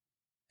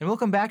and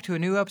welcome back to a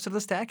new episode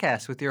of the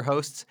Statcast with your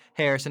hosts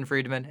Harrison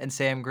Friedman and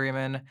Sam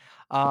Greenman.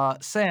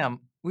 Sam,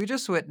 we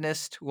just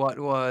witnessed what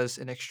was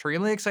an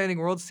extremely exciting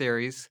World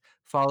Series,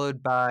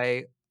 followed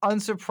by,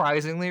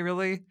 unsurprisingly,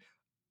 really,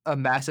 a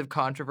massive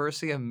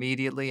controversy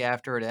immediately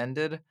after it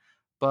ended.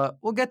 But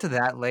we'll get to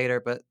that later.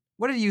 But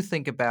what do you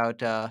think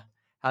about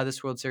how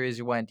this World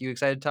Series went? You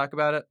excited to talk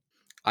about it?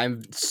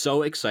 I'm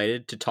so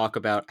excited to talk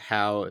about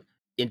how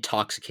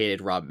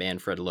intoxicated Rob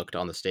Manfred looked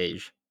on the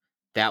stage.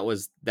 That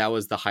was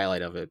the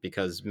highlight of it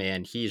because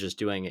man, he's just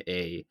doing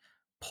a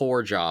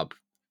poor job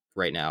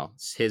right now.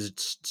 His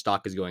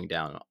stock is going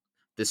down.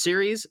 The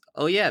series,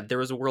 oh yeah, there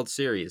was a World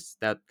Series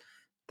that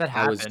That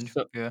I was happened.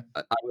 so, Yeah.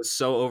 I was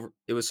so over.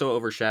 It was so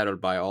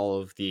overshadowed by all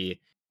of the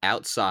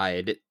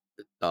outside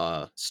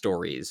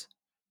stories.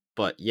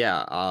 But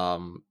yeah,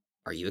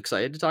 are you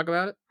excited to talk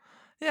about it?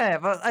 Yeah,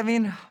 but I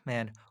mean,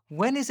 man,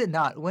 when is it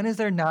not? When is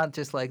there not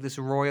just like this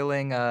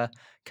roiling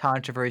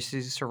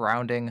controversy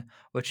surrounding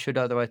what should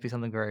otherwise be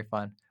something very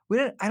fun? We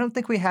didn't. I don't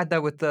think we had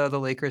that with the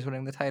Lakers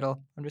winning the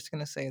title. I'm just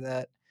gonna say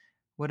that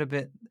would have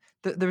been.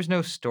 There was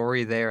no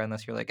story there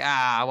unless you're like,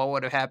 what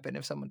would have happened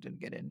if someone didn't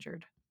get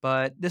injured?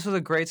 But this was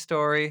a great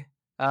story.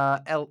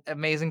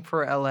 Amazing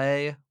for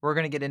LA. We're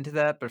gonna get into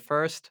that, but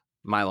first,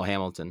 Milo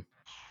Hamilton.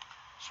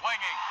 Swinging,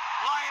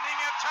 lining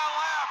it to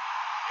left.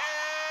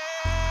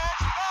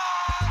 It's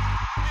gone.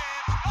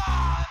 It's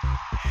gone.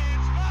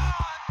 It's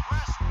gone.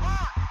 West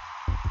Park.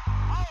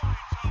 Holy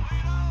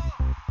Toledo.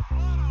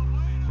 What a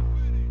way to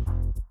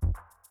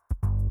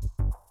finish.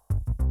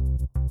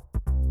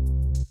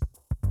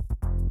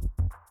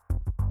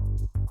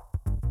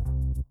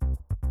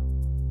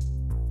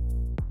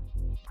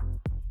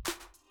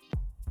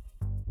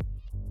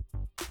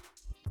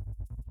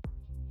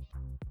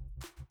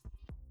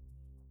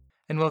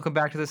 and welcome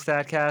back to the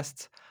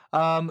Statcast.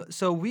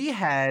 So we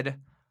had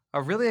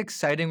a really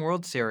exciting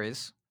World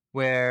Series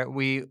where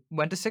we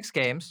went to 6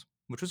 games,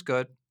 which was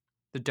good.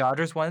 The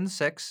Dodgers won in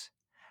six,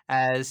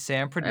 as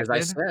Sam As I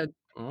predicted said,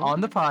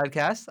 on the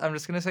podcast. I'm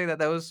just gonna say that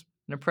was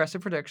an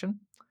impressive prediction.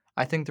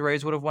 I think the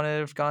Rays would have won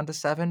it if it gone to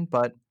seven,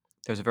 but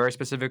there's a very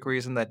specific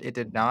reason that it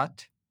did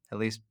not. At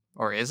least,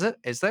 or is it?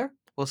 Is there?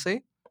 We'll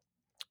see.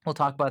 We'll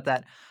talk about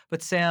that.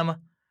 But Sam,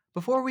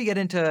 before we get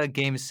into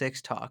Game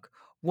Six talk,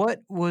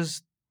 what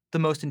was the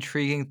most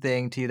intriguing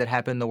thing to you that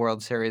happened in the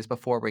World Series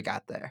before we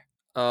got there?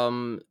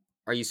 Um,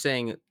 are you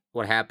saying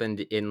what happened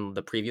in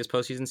the previous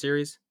postseason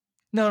series?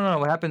 No, no, no.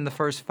 What happened in the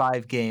first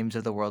 5 games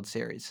of the World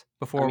Series I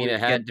before mean, we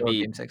get into our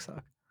Game Six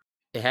talk?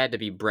 it had to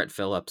be Brett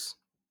Phillips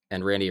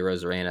and Randy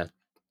Rosarena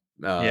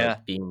Yeah,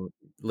 being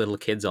little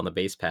kids on the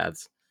base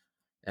paths,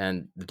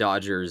 and the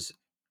Dodgers.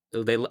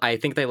 I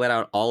think they let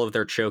out all of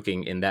their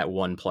choking in that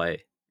one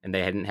play, and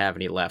they didn't have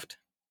any left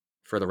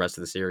for the rest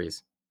of the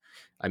series.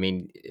 I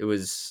mean, it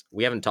was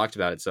we haven't talked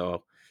about it,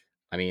 so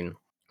I mean,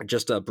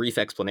 just a brief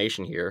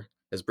explanation here,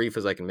 as brief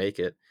as I can make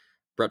it.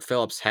 Brett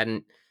Phillips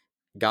hadn't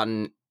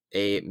gotten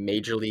a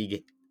major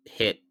league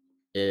hit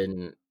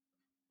in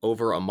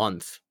over a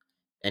month,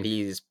 and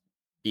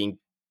being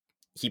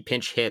he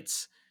pinch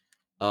hits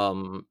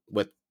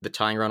with the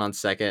tying run on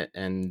second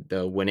and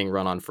the winning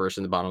run on first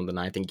in the bottom of the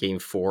ninth in Game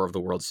 4 of the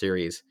World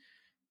Series,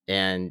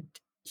 and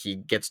he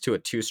gets to a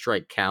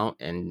 2-strike count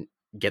and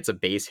gets a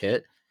base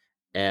hit,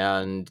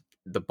 and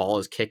the ball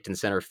is kicked in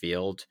center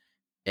field,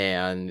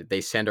 and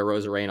they send a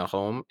Rosarena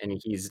home, and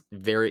he's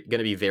very going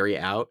to be very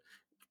out,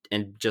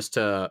 and just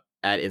to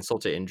add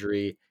insult to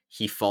injury,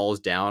 he falls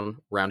down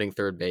rounding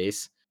third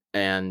base,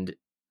 and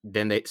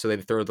then they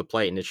throw to the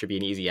plate, and it should be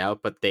an easy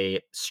out, but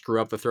they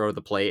screw up the throw to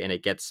the plate, and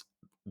it gets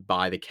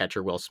by the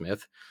catcher Will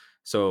Smith.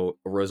 So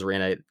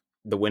Rosarena,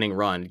 the winning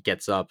run,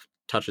 gets up,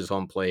 touches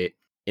home plate.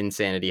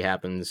 Insanity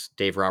happens.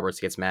 Dave Roberts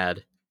gets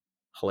mad.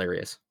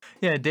 Hilarious.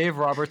 yeah. Dave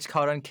Roberts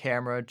caught on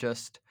camera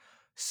just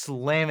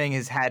slamming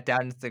his hat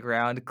down into the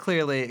ground,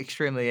 clearly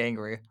extremely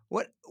angry.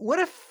 What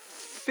a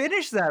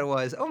finish that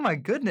was! Oh my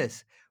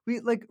goodness. We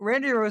like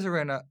Randy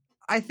Rosarena.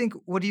 I think.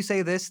 Would you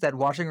say this that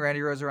watching Randy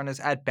Rosarena's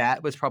at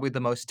bat was probably the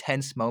most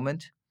tense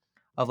moment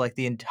of like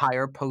the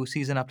entire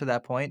postseason up to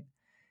that point?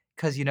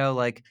 Because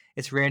like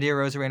it's Randy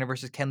Rosarena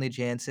versus Kenley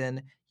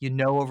Jansen.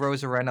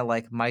 Rosarena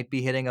like might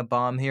be hitting a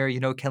bomb here.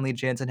 Kenley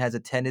Jansen has a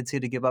tendency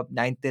to give up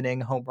ninth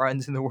inning home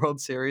runs in the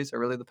World Series or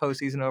really the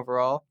postseason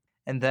overall.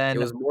 And then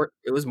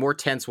It was more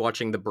tense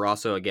watching the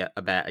Brasso get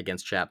a bat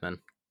against Chapman.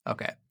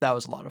 okay, that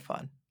was a lot of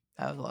fun.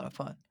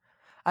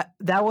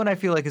 That one I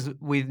feel like is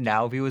we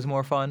now view as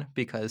more fun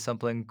because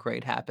something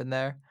great happened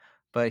there,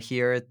 but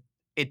here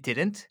it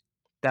didn't.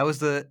 That was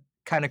the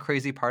kind of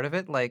crazy part of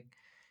it. Like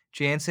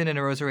Jansen and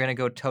Rosarena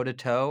go toe to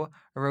toe.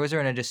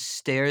 Rosarena just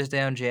stares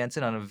down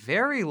Jansen on a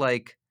very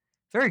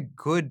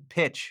good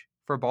pitch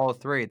for ball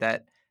three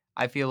that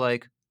I feel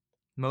like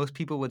most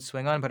people would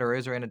swing on, but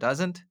Rosarena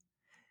doesn't.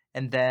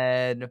 And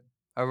then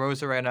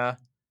Rosarena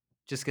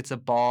just gets a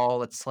ball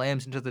that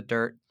slams into the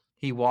dirt.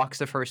 He walks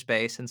to first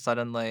base, and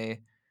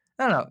suddenly,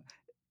 I don't know.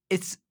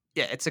 It's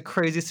it's a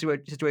crazy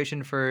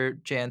situation for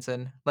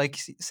Jansen. Like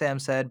Sam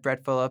said,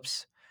 Brett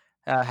Phillips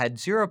had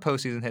 0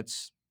 postseason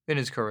hits in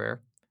his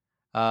career.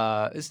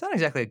 Is not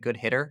exactly a good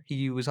hitter.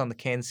 He was on the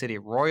Kansas City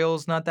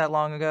Royals not that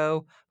long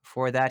ago.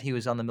 Before that, he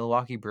was on the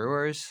Milwaukee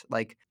Brewers.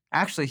 Like,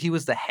 actually, he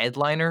was the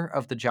headliner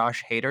of the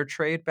Josh Hader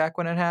trade back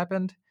when it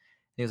happened.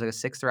 He was like a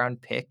sixth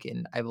round pick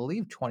in, I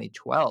believe,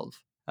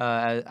 2012,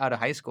 out of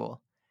high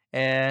school.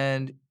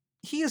 And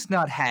he has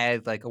not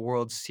had like a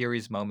World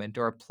Series moment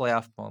or a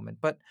playoff moment,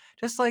 but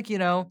just like,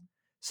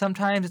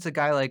 sometimes it's a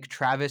guy like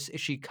Travis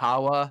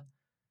Ishikawa.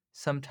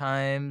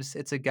 Sometimes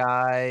it's a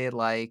guy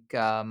like,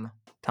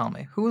 tell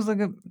me, who was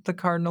the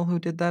Cardinal who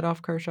did that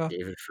off Kershaw?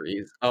 David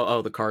Freeze.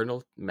 Oh, the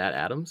Cardinal, Matt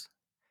Adams.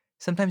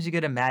 Sometimes you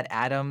get a Matt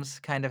Adams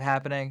kind of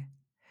happening,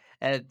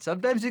 and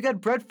sometimes you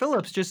get Brett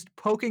Phillips just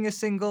poking a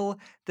single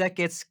that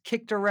gets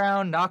kicked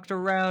around, knocked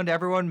around,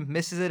 everyone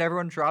misses it,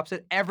 everyone drops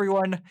it,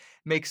 everyone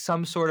makes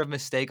some sort of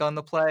mistake on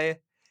the play,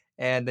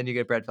 and then you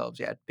get Brett Phillips,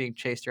 yeah, being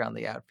chased around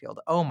the outfield.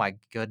 Oh my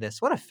goodness,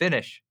 what a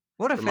finish.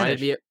 What a Reminded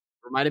finish. me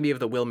reminded me of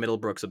the Will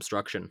Middlebrooks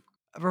obstruction.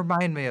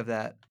 Remind me of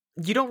that.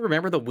 You don't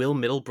remember the Will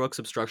Middlebrooks Was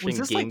obstruction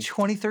this like game?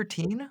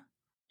 2013?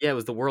 Yeah, it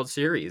was the World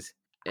Series,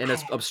 and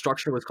this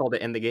obstruction was called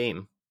to end the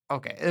game.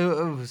 Okay, it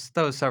was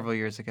that was several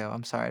years ago.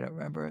 I'm sorry, I don't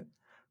remember it,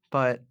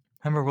 but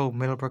I remember Will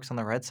Middlebrooks on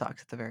the Red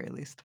Sox at the very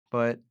least.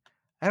 But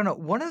I don't know.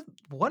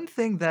 One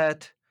thing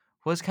that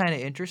was kind of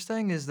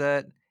interesting is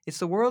that it's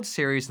the World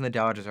Series and the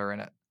Dodgers are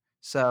in it,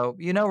 so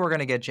we're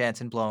gonna get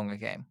Jansen blowing a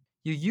game.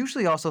 You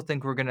usually also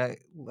think we're gonna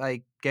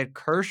like get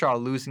Kershaw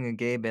losing a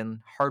game in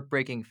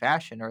heartbreaking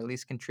fashion, or at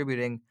least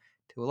contributing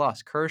to a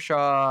loss.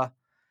 Kershaw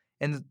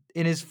and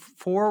in his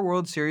 4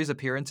 World Series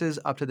appearances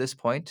up to this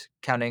point,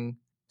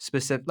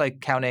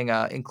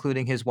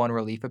 including his one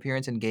relief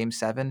appearance in Game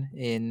 7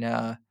 in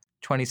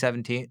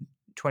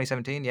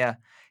 2017, yeah,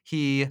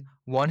 he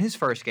won his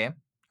first game,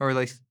 or at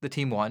least the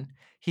team won.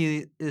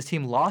 His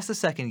team lost the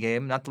second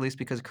game, not the least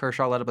because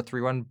Kershaw let up a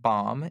 3-run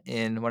bomb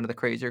in one of the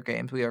crazier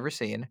games we've ever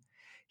seen.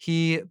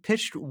 He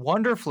pitched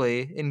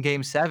wonderfully in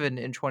Game 7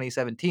 in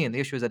 2017. The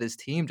issue is that his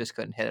team just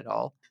couldn't hit it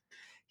all.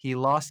 He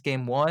lost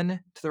Game 1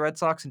 to the Red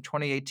Sox in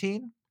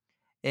 2018,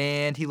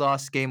 and he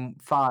lost Game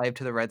 5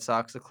 to the Red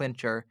Sox, the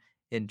clincher,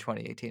 in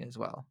 2018 as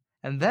well.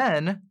 And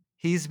then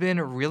he's been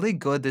really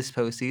good this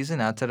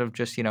postseason outside of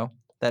just,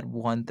 that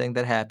one thing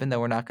that happened that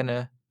we're not going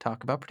to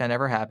talk about, pretend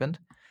never happened.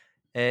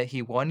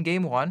 He won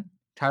Game 1.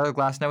 Tyler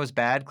Glasnow was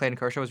bad. Clayton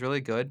Kershaw was really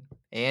good.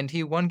 And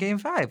he won Game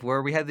 5,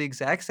 where we had the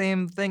exact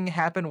same thing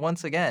happen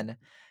once again.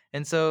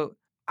 And so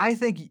I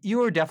think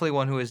you are definitely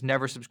one who has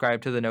never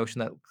subscribed to the notion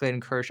that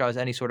Clayton Kershaw is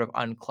any sort of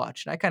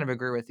unclutched. And I kind of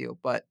agree with you.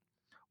 But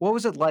what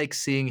was it like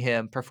seeing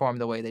him perform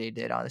the way that he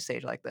did on a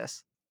stage like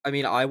this? I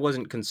mean, I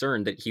wasn't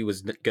concerned that he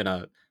was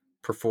gonna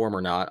perform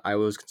or not. I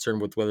was concerned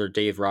with whether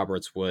Dave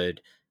Roberts would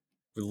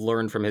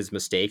learn from his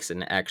mistakes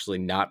and actually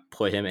not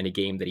put him in a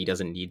game that he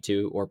doesn't need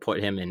to, or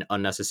put him in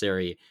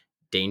unnecessary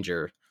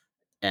danger.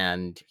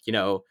 And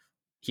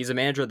he's a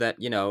manager that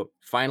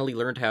finally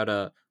learned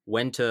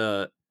when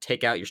to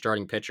take out your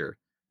starting pitcher.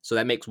 So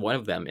that makes one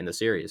of them in the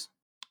series.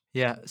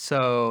 Yeah.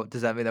 So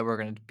does that mean that we're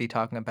going to be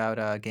talking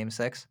about Game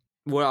 6?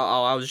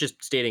 Well, I was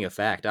just stating a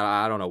fact.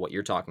 I don't know what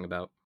you're talking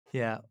about.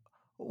 Yeah.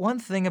 One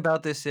thing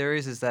about this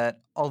series is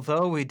that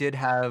although we did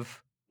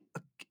have,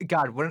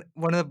 God, one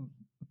of the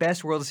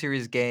best World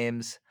Series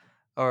games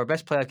or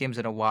best playoff games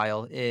in a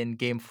while in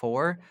Game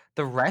 4,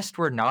 the rest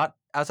were not,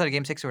 outside of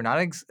Game 6, were not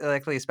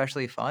exactly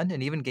especially fun.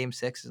 And even Game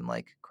 6 isn't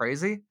like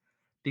crazy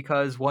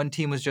because one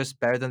team was just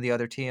better than the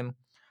other team.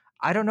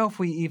 I don't know if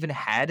we even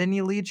had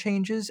any lead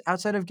changes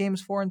outside of games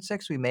 4 and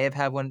 6. We may have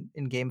had one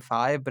in game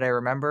 5, but I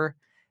remember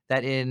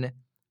that in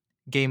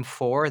game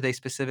 4 they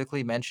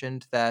specifically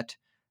mentioned that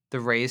the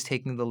Rays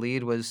taking the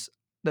lead was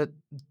that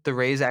the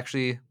Rays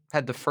actually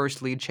had the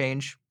first lead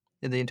change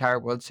in the entire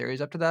World Series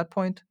up to that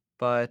point.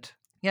 But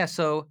yeah,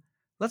 so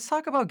let's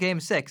talk about game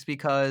 6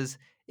 because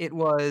it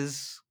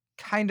was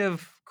kind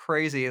of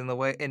crazy in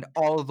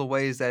all of the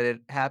ways that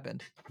it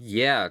happened.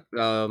 Yeah.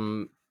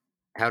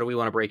 How do we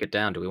want to break it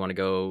down? Do we want to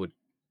go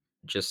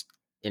just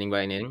inning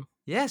by inning?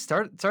 Yeah,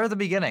 start at the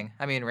beginning.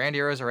 I mean, Randy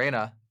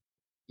Arozarena.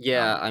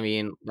 Yeah, Oh, I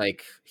mean,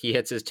 like he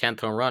hits his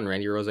 10th home run.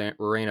 Randy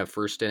Rosarena,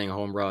 first inning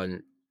home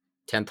run,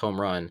 10th home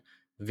run.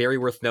 Very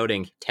worth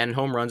noting. 10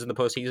 home runs in the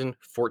postseason,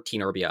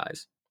 14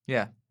 RBIs.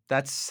 yeah,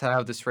 that's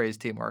how this Rays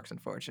team works,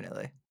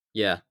 unfortunately.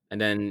 Yeah,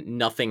 and then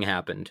nothing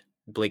happened.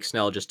 Blake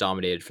Snell just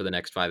dominated for the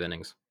next 5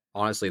 innings.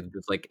 Honestly,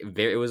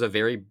 it was a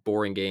very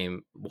boring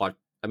game.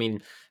 I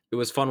mean, it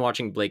was fun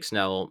watching Blake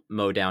Snell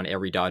mow down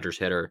every Dodgers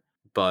hitter,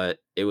 but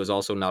it was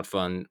also not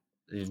fun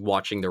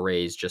watching the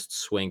Rays just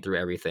swing through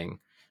everything.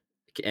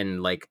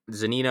 And like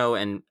Zanino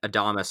and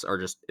Adamas are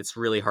just, it's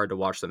really hard to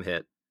watch them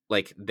hit.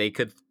 Like they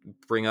could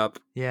bring up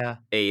Yeah.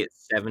 a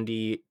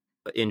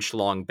 70-inch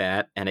long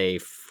bat and a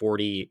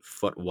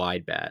 40-foot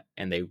wide bat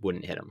and they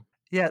wouldn't hit him.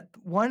 Yeah,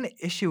 one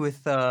issue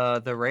with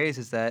the Rays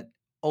is that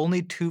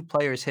only 2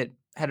 players had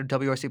a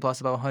WRC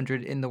plus above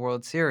 100 in the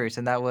World Series,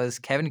 and that was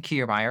Kevin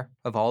Kiermaier,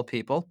 of all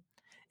people,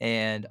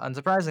 and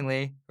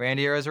unsurprisingly,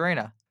 Randy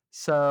Arozarena.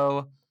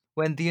 So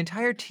when the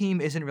entire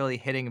team isn't really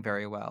hitting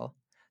very well,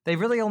 they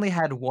really only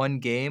had one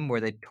game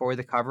where they tore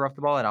the cover off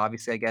the ball, and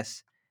obviously, I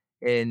guess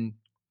in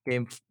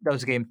that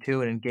was game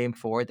 2, and in game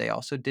 4, they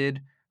also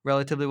did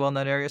relatively well in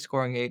that area,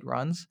 scoring 8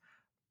 runs,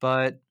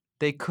 but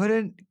they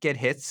couldn't get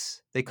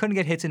hits. They couldn't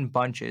get hits in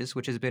bunches,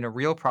 which has been a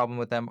real problem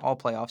with them all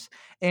playoffs,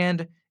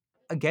 and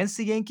against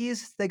the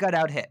Yankees, they got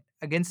out hit.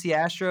 Against the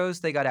Astros,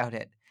 they got out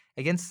hit.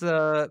 Against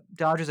the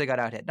Dodgers, they got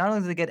out hit. Not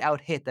only did they get out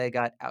hit, they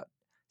got out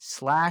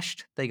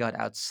slashed, they got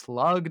out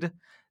slugged.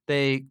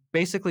 They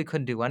basically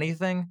couldn't do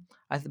anything.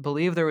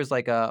 Believe there was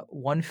like a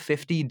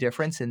 150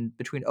 difference in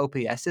between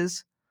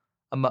OPSs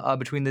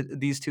between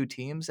these two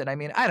teams. And I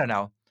mean, I don't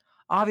know.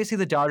 Obviously,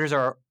 the Dodgers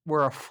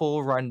were a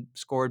full run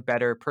scored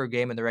better per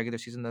game in the regular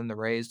season than the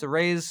Rays. The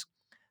Rays,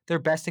 their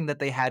best thing that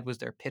they had was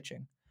their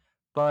pitching.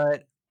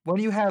 But when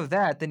you have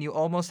that, then you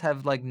almost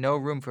have like no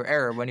room for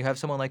error. When you have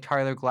someone like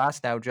Tyler Glass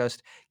now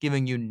just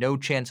giving you no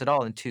chance at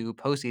all in 2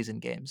 postseason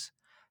games.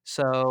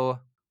 So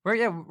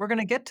we're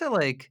gonna get to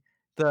like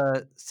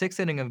the sixth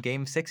inning of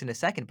Game 6 in a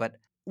second, but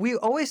we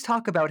always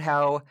talk about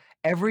how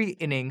every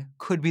inning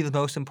could be the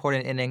most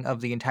important inning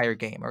of the entire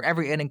game, or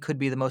every inning could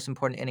be the most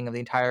important inning of the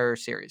entire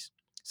series.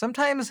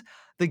 Sometimes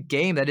the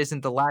game that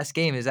isn't the last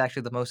game is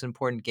actually the most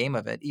important game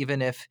of it,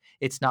 even if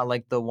it's not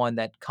like the one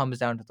that comes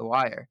down to the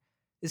wire.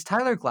 Is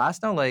Tyler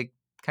Glasnow like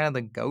kind of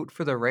the GOAT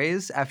for the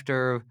Rays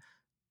after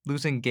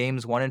losing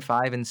games 1 and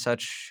 5 in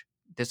such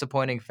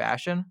disappointing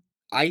fashion?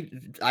 I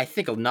I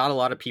think not a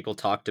lot of people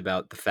talked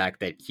about the fact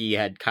that he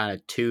had kind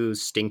of two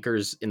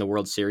stinkers in the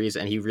World Series,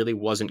 and he really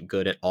wasn't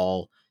good at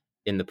all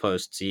in the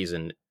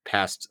postseason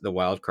past the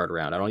wild card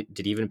round. I don't.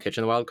 Did he even pitch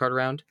in the wild card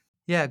round?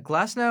 Yeah,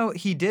 Glasnow,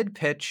 he did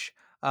pitch.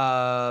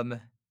 Um,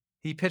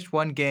 he pitched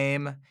 1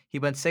 game. He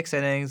went 6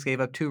 innings,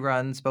 gave up 2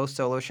 runs, both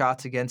solo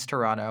shots against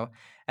Toronto.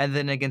 And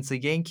then against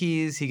the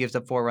Yankees, he gives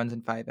up 4 runs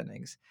in 5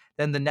 innings.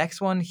 Then the next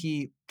one,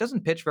 he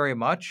doesn't pitch very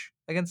much.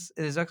 Against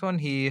his next one,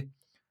 he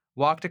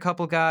walked a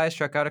couple guys,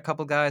 struck out a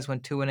couple guys,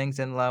 went 2 innings,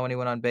 didn't allow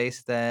anyone on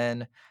base.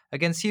 Then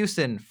against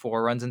Houston,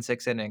 4 runs in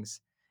 6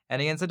 innings.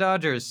 And against the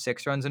Dodgers,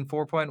 6 runs in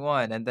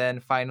 4.1. And then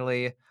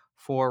finally,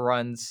 4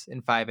 runs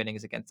in 5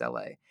 innings against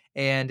LA.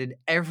 And in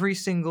every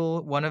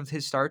single one of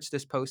his starts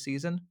this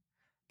postseason,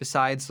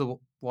 besides the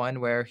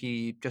one where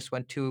he just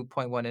went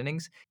 2.1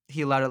 innings,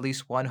 he allowed at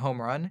least 1 home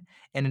run.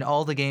 And in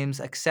all the games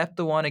except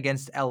the one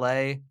against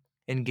LA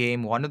in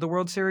game 1 of the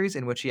World Series,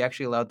 in which he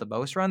actually allowed the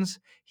most runs,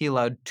 he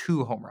allowed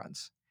 2 home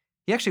runs.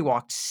 He actually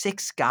walked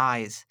 6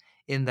 guys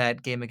in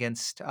that game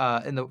against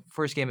in the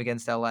first game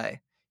against LA.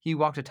 He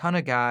walked a ton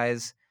of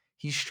guys.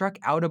 He struck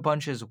out a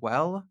bunch as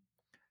well.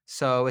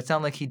 So it's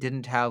not like he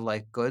didn't have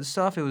like good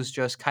stuff. It was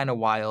just kind of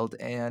wild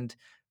and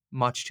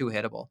much too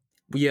hittable.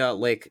 Yeah,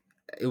 like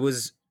it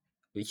was.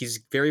 He's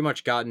very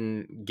much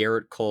gotten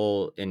Garrett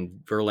Cole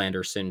and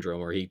Verlander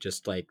syndrome, where he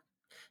just like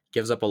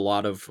gives up a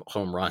lot of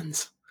home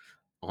runs.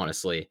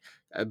 Honestly.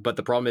 But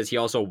the problem is he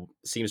also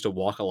seems to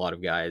walk a lot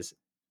of guys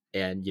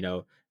and,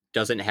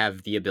 doesn't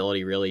have the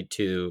ability really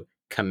to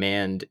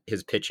command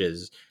his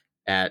pitches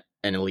at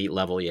an elite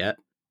level yet.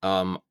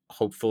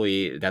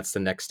 Hopefully that's the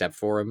next step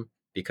for him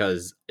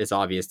because it's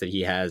obvious that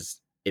he has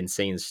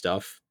insane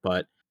stuff,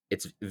 but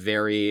it's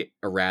very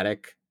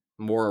erratic,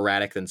 more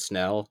erratic than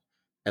Snell.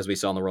 As we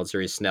saw in the World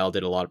Series, Snell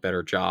did a lot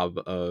better job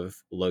of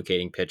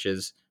locating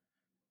pitches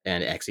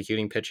and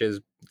executing pitches.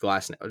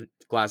 Glass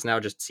now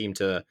just seemed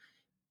to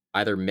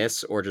either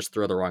miss or just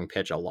throw the wrong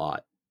pitch a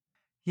lot.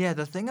 Yeah,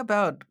 the thing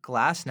about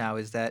Glass now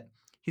is that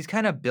he's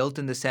kind of built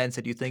in the sense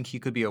that you think he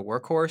could be a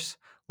workhorse,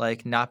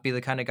 like not be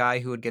the kind of guy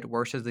who would get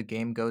worse as the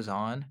game goes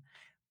on.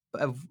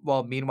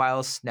 While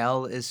meanwhile,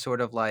 Snell is sort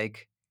of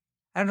like,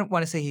 I don't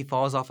want to say he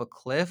falls off a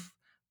cliff,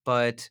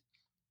 but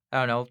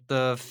I don't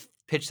know,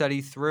 pitch that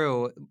he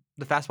threw,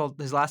 the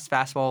fastball, his last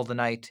fastball of the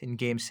night in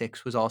game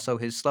 6 was also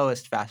his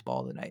slowest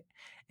fastball of the night.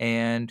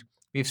 And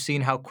we've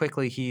seen how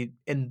quickly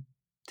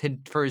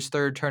for his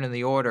third turn in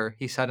the order,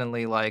 he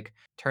suddenly like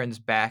turns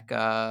back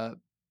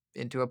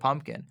into a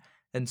pumpkin.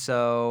 And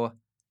so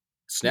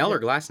Snell or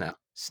Glass now?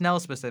 Snell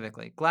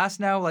specifically. Glass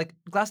now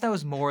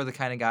is more the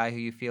kind of guy who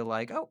you feel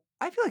like, oh,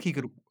 I feel like he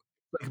could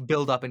like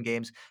build up in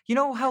games. You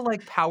know how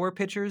like power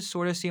pitchers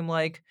sort of seem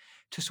like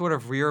to sort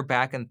of rear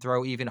back and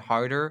throw even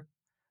harder,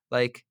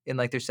 like in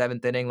like their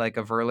 7th inning, like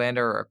a Verlander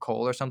or a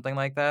Cole or something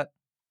like that.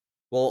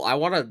 Well, I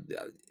want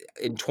to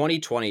in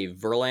 2020,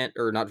 Verlander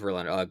or not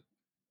Verlander,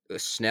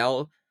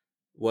 Snell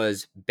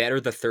was better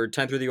the third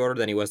time through the order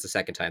than he was the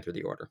second time through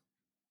the order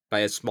by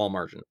a small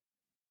margin.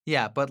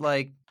 Yeah, but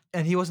like,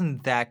 and he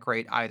wasn't that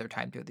great either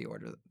time through the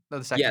order,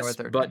 the second or Yes,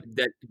 third but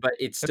time. but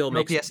it still An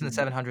makes OPS in the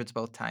 700s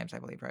both times, I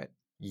believe, right?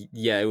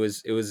 yeah, it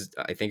was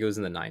I think it was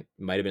in the 9,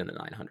 might have been in the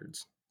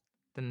 900s.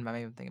 Didn't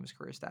even think of his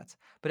career stats.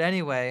 But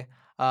anyway,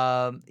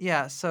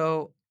 yeah,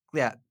 so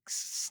yeah,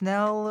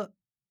 Snell,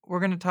 we're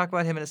gonna talk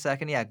about him in a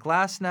second. Yeah,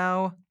 Glass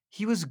now,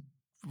 he was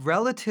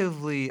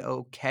relatively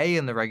okay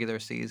in the regular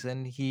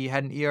season. He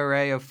had an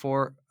ERA of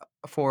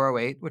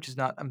 4.08, which is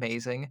not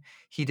amazing.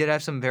 He did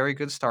have some very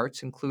good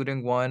starts,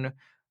 including one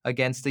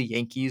against the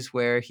Yankees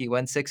where he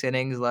went 6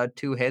 innings, allowed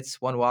 2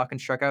 hits, 1 walk, and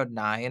struck out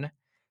 9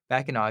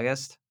 back in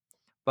August.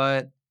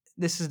 But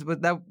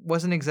that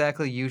wasn't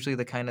exactly usually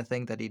the kind of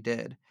thing that he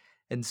did.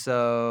 And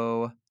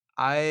so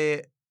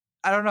I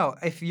I don't know.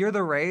 If you're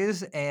the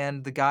Rays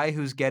and the guy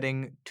who's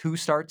getting 2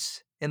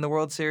 starts in the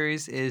World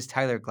Series is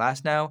Tyler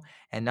Glasnow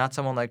and not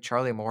someone like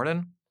Charlie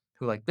Morton,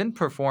 who, like, didn't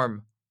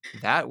perform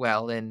that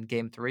well in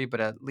game 3,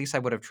 but at least I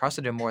would have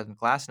trusted him more than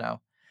Glasnow.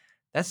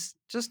 That's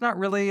just not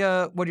really,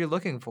 what you're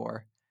looking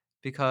for,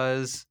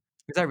 because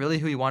is that really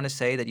who you wanna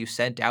say that you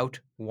sent out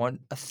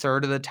a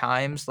third of the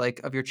times, like,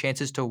 of your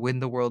chances to win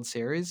the World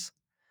Series?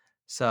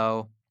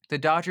 So, the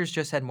Dodgers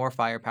just had more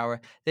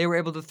firepower. They were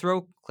able to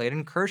throw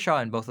Clayton Kershaw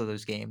in both of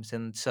those games,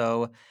 and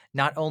so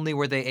not only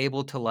were they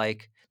able to,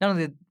 like not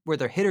only were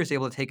their hitters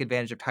able to take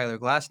advantage of Tyler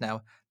Glasnow,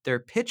 their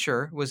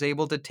pitcher was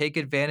able to take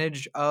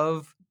advantage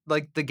of,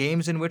 like, the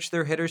games in which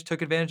their hitters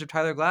took advantage of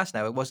Tyler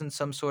Glasnow. It wasn't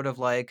some sort of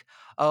like,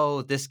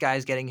 "Oh, this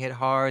guy's getting hit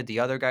hard, the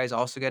other guy's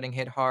also getting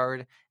hit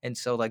hard, and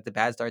so, like, the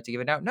bad starts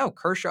even out." No,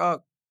 Kershaw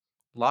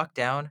locked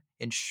down,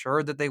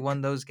 ensured that they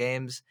won those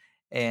games,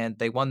 and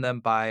they won them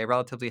by a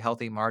relatively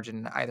healthy margin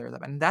in either of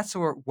them. And that's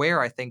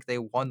where I think they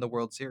won the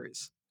World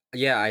Series.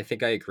 Yeah, I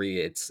think I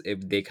agree.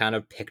 They kind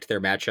of picked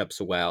their matchups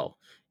well,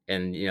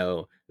 and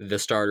the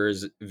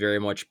starters very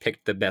much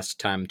picked the best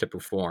time to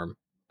perform.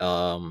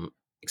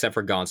 Except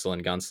for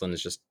Gonsolin. Gonsolin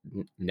is just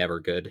never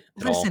good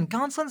at all. Listen,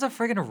 Gonsolin's a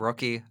friggin'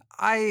 rookie.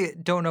 I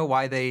don't know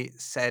why they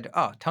said,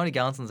 "Oh, Tony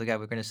Gonsolin's the guy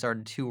we're going to start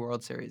in 2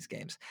 World Series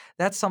games."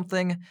 That's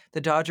something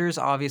the Dodgers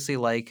obviously,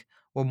 like,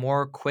 were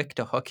more quick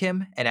to hook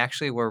him and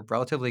actually were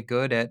relatively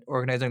good at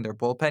organizing their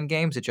bullpen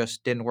games. It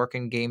just didn't work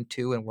in game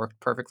 2 and worked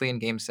perfectly in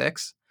game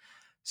 6.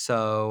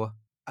 So,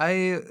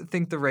 I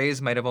think the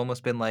Rays might have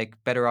almost been, like,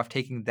 better off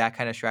taking that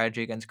kind of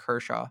strategy against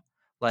Kershaw.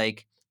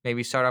 Like,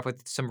 maybe start off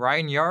with some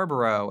Ryan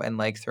Yarbrough and,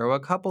 like, throw a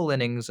couple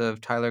innings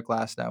of Tyler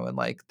Glasnow in,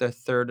 like, the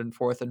 3rd and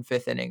 4th and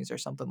 5th innings or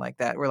something like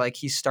that, where, like,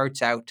 he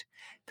starts out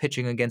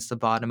pitching against the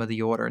bottom of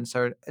the order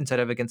instead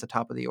of against the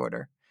top of the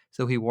order,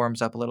 so he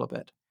warms up a little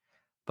bit.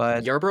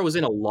 But Yarbrough was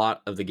in a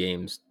lot of the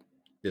games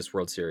this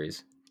World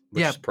Series,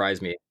 which yeah,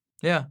 surprised me.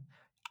 yeah.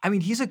 I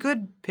mean, he's a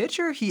good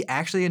pitcher. He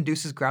actually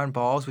induces ground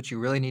balls, which you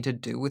really need to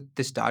do with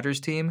this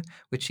Dodgers team,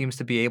 which seems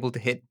to be able to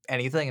hit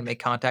anything and make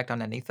contact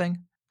on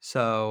anything.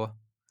 So,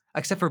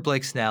 except for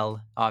Blake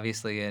Snell,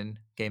 obviously in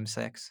Game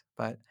 6.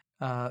 But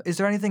is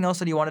there anything else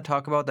that you want to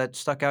talk about that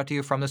stuck out to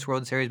you from this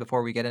World Series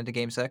before we get into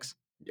Game 6?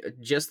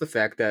 Just the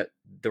fact that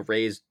the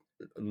Rays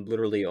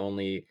literally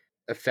only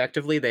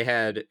effectively they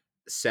had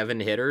 7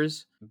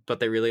 hitters,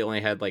 but they really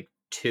only had like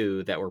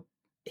 2 that were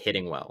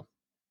hitting well.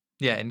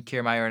 Yeah, in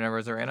Kiermaier and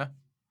Arozarena.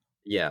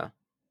 Yeah,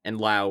 and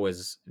Lau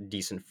was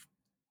decent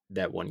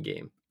that one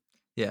game,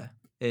 Yeah,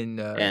 in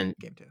and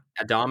Game 2.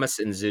 Adamas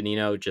and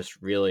Zunino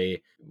just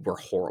really were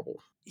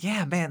horrible.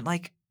 Yeah, man,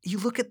 like, you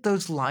look at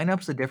those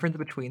lineups, the difference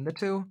between the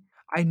 2.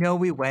 I know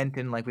we went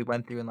through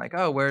and, like,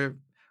 "Oh, where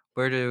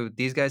do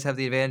these guys have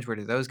the advantage? Where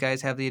do those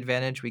guys have the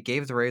advantage?" We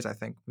gave the Rays, I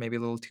think, maybe a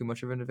little too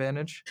much of an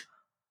advantage.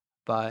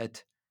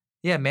 But,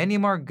 yeah, Manny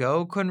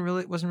Margot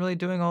wasn't really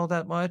doing all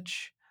that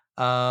much.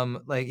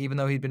 Like, even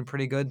though he'd been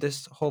pretty good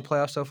this whole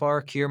playoff so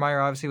far,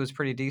 Kiermaier obviously was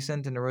pretty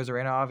decent, and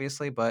Rosarena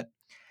obviously, but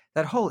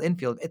that whole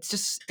infield, it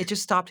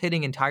just stopped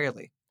hitting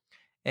entirely.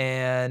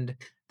 And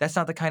that's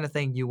not the kind of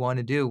thing you want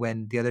to do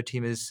when the other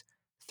team is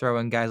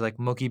throwing guys like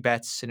Mookie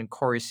Betts and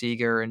Corey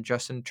Seager and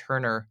Justin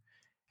Turner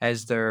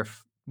as their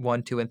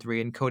 1, 2, and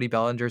 3, and Cody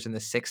Bellinger's in the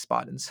 6th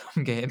spot in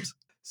some games.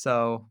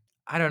 So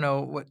I don't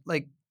know what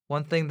like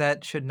one thing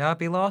that should not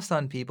be lost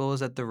on people is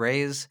that the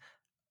Rays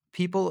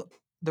people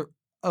the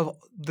of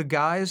the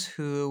guys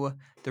who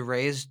the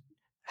Rays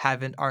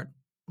aren't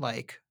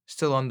like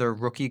still on their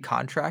rookie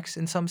contracts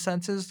in some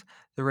senses.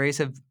 The Rays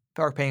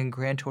are paying a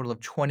grand total of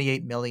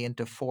 28 million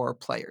to 4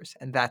 players,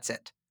 and that's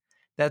it.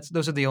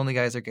 Those are the only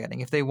guys they're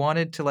getting. If they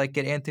wanted to like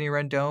get Anthony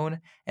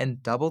Rendon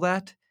and double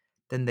that,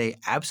 then they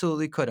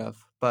absolutely could have.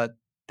 But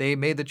they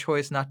made the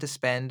choice not to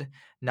spend,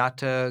 not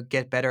to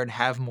get better and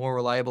have more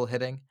reliable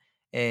hitting.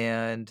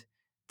 And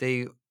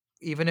they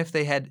even if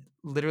they had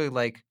literally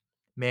like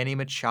Manny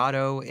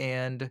Machado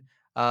and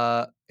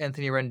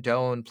Anthony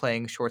Rendon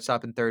playing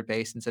shortstop and third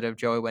base instead of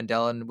Joey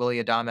Wendell and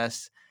Willie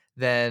Adames,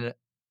 then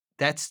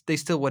they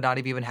still would not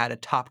have even had a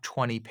top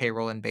 20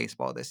 payroll in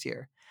baseball this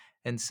year.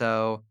 And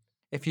so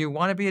if you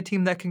want to be a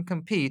team that can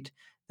compete,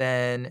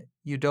 then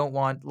you don't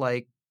want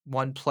like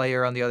one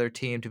player on the other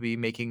team to be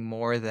making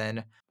more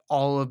than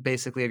all of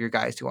basically of your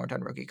guys who aren't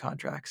on rookie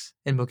contracts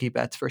in Mookie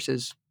Betts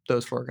versus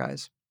those 4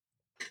 guys.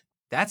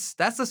 That's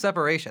the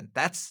separation.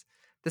 That's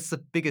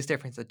the biggest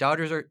difference.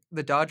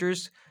 The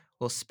Dodgers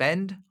will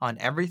spend on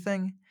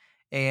everything,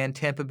 and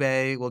Tampa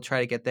Bay will try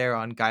to get there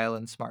on guile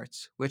and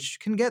smarts, which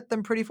can get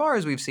them pretty far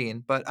as we've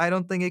seen, but I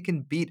don't think it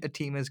can beat a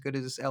team as good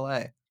as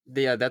LA.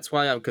 Yeah, that's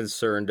why I'm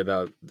concerned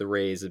about the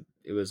Rays.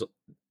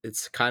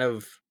 It's kind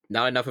of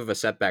not enough of a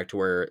setback to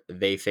where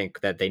they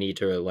think that they need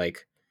to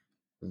like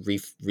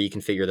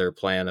reconfigure their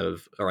plan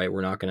of, all right,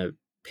 we're not going to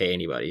pay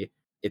anybody.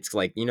 It's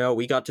like,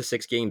 we got to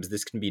 6 games,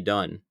 this can be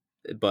done.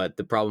 But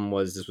the problem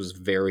was this was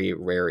very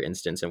rare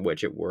instance in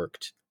which it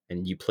worked,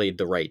 and you played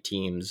the right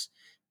teams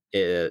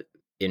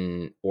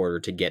in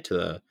order to get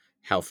to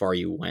how far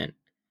you went.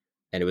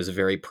 And it was a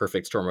very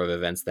perfect storm of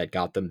events that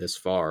got them this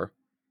far.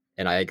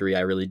 And I agree. I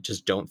really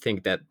just don't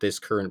think that this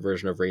current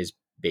version of Rays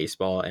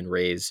baseball and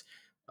Rays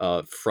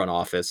front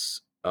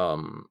office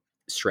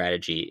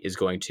strategy is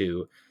going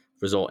to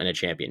result in a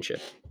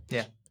championship.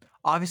 Yeah.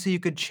 Obviously, you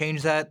could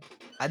change that.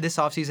 This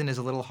offseason is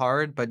a little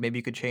hard, but maybe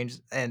you could change,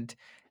 and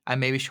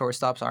maybe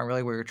shortstops aren't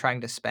really where you're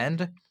trying to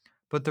spend.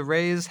 But the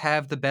Rays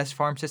have the best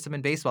farm system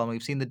in baseball, and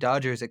we've seen the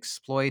Dodgers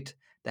exploit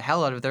the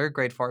hell out of their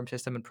great farm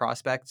system and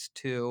prospects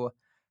to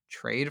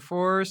trade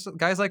for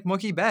guys like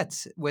Mookie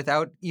Betts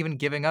without even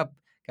giving up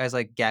guys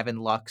like Gavin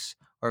Lux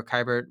or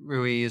Kybert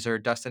Ruiz or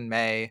Dustin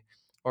May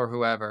or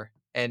whoever.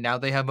 And now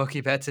they have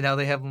Mookie Betts, and now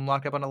they have him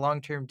locked up on a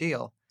long-term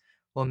deal.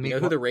 Well, You know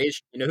who the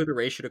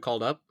Rays should have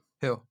called up?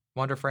 who?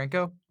 Wander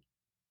Franco?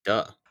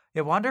 Duh.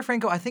 Yeah, Wander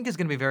Franco, I think is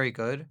going to be very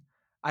good.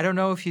 I don't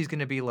know if he's going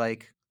to be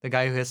like the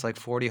guy who hits like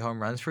 40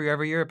 home runs for you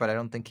every year, but I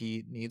don't think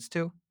he needs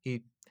to.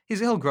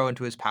 He'll grow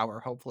into his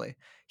power, hopefully.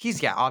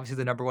 He's obviously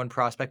the number one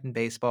prospect in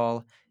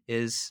baseball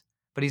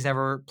but he's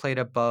never played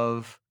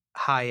above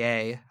high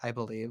A, I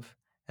believe.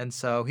 And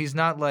so he's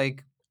not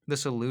like the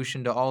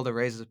solution to all the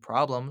Rays'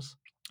 problems.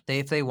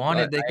 If they But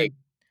wanted,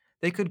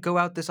 they could go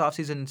out this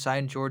offseason and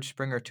sign George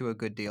Springer to a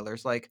good deal.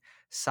 There's like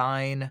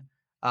sign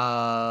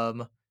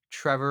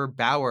Trevor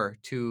Bauer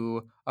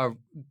to a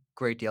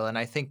great deal. And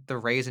I think the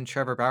Rays and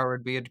Trevor Bauer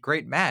would be a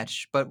great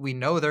match, but we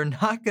know they're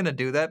not going to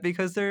do that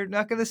because they're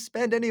not going to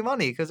spend any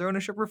money because their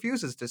ownership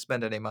refuses to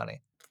spend any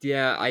money.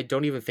 yeah, I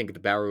don't even think the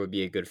Bauer would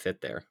be a good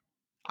fit there.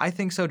 I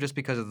think so just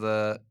because of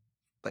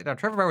no,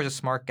 Trevor Bauer's a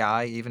smart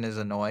guy, even as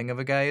annoying of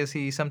a guy as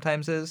he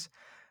sometimes is.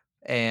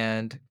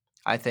 And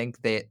I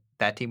think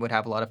that team would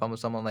have a lot of fun with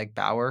someone like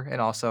Bauer.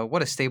 And also,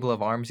 what a stable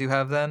of arms you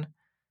have then.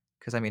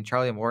 Because I mean,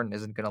 Charlie Morton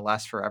isn't going to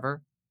last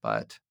forever,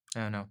 but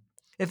I don't know.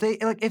 If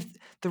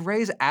the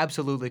Rays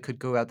absolutely could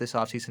go out this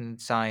offseason and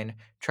sign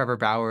Trevor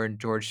Bauer and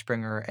George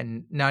Springer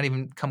and not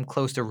even come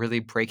close to really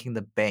breaking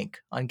the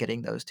bank on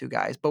getting those two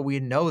guys, but we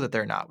know that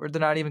they're not. They're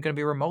not even going to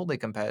be remotely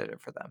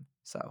competitive for them.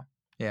 So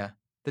yeah,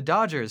 the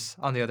Dodgers,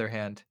 on the other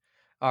hand,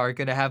 are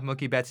going to have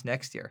Mookie Betts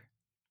next year,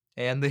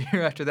 and the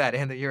year after that,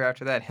 and the year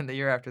after that, and the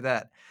year after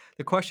that.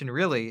 The question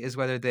really is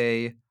whether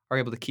they are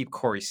able to keep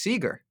Corey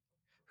Seager,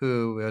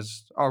 who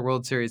is our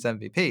World Series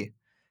MVP,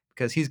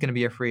 because he's going to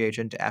be a free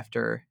agent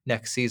after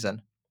next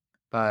season.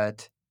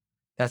 But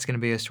that's going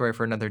to be a story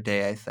for another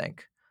day, I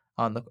think,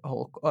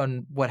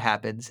 on what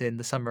happens in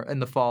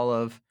the fall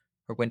of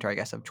or winter, I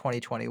guess, of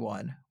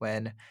 2021,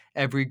 when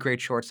every great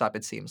shortstop,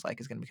 it seems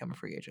like, is going to become a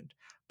free agent.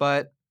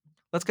 But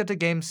let's get to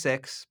Game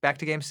 6. Back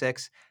to Game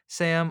 6.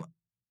 Sam,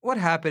 what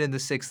happened in the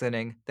sixth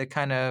inning that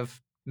kind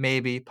of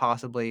maybe,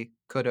 possibly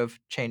could have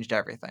changed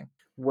everything?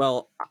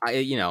 Well,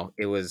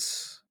 it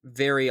was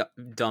very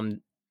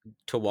dumb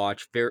to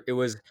watch. It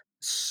was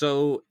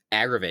so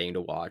aggravating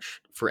to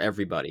watch for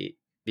everybody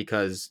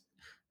because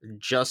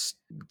just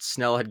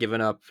Snell had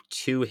given up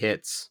 2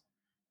 hits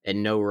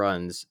and no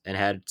runs and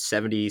had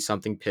 70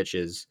 something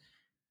pitches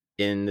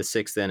in the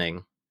 6th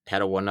inning,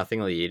 had a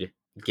 1-0 lead,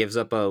 gives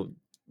up a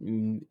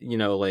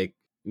like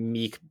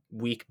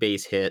weak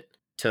base hit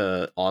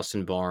to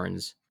Austin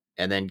Barnes,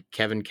 and then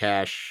Kevin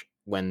Cash,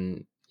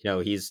 when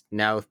he's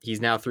now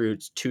through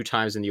 2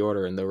 times in the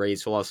order, and the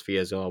Rays philosophy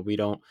is, oh, we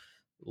don't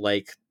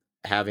like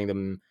having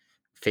them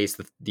face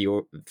the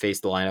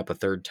lineup a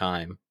third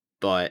time,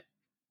 but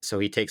so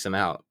he takes them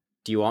out.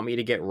 Do you want me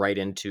to get right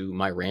into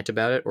my rant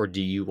about it, or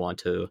do you want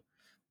to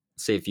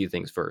say a few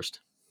things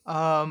first?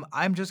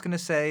 I'm just gonna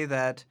say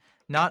that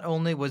not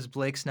only was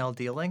Blake Snell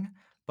dealing,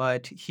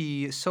 but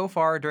he so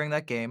far during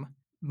that game,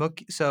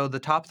 so the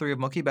top three of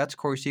Mookie Betts,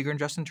 Corey Seager, and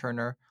Justin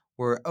Turner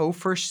were 0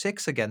 for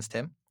 6 against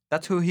him.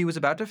 That's who he was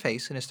about to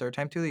face in his third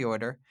time through the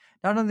order.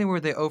 Not only were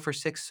they 0 for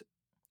 6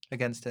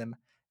 against him,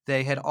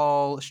 they had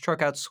all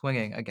struck out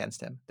swinging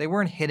against him. They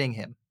weren't hitting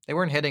him. They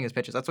weren't hitting his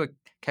pitches. That's what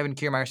Kevin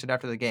Kiermaier said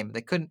after the game.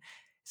 They couldn't.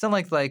 It's not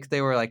like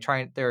they were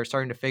they were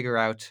starting to figure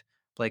out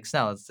Blake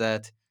Snell. It's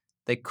that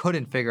they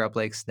couldn't figure out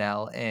Blake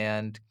Snell,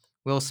 and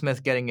Will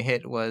Smith getting a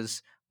hit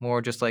was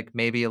more just like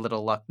maybe a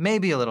little luck,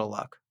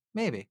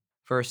 maybe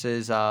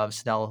versus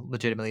Snell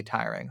legitimately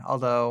tiring.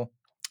 Although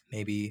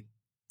maybe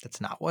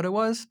that's not what it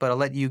was. But I'll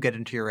let you get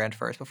into your rant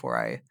first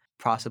before I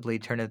possibly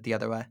turn it the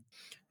other way.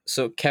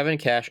 So Kevin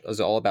Cash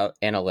is all about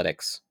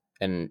analytics,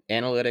 and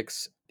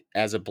analytics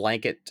as a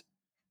blanket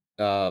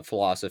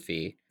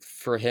philosophy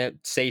for him.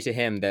 Say to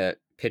him that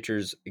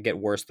pitchers get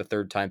worse the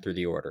third time through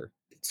the order.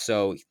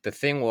 So the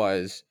thing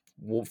was,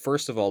 well,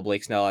 first of all,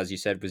 Blake Snell, as you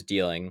said, was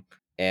dealing,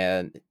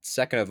 and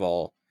second of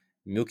all,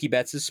 Mookie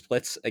Betts'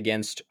 splits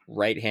against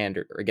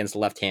against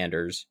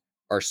left-handers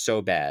are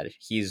so bad.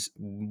 He's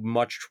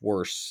much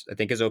worse. I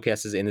think his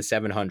OPS is in the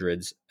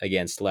 700s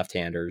against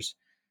left-handers,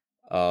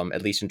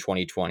 at least in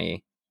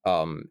 2020.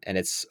 And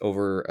it's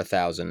over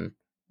 1,000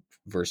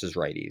 versus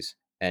righties.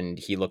 And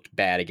he looked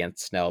bad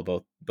against Snell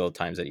both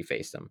times that he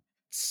faced him.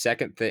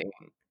 Second thing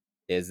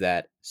is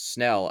that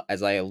Snell,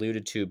 as I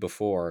alluded to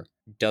before,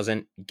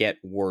 doesn't get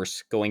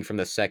worse going from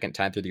the second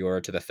time through the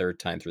order to the third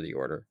time through the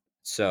order.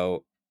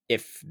 So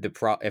if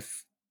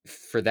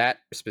for that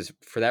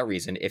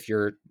reason, if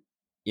you're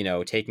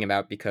taking him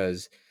out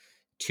because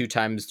 2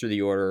 times through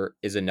the order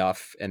is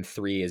enough and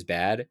 3 is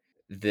bad,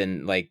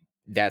 then like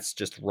that's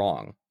just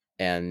wrong.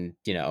 And,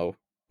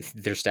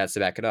 there's stats to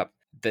back it up.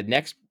 The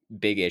next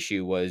big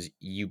issue was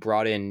you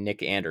brought in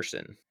Nick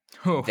Anderson.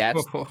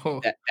 That's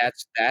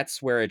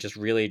that's where it just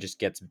really just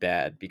gets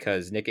bad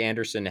because Nick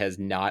Anderson has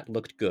not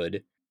looked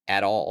good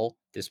at all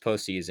this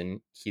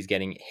postseason. He's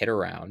getting hit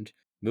around.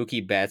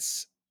 Mookie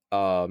Betts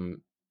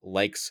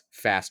likes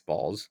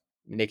fastballs.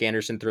 Nick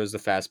Anderson throws the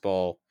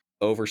fastball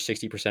over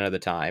 60% of the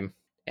time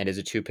and is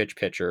a two-pitch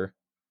pitcher.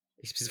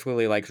 He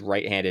specifically likes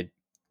right-handed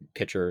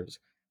pitchers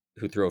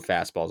who throw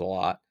fastballs a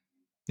lot.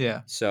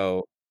 Yeah,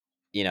 So,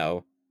 you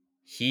know,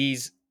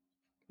 he's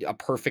a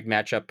perfect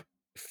matchup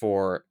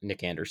for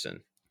Nick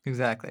Anderson.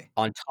 exactly.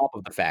 On top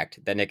of the fact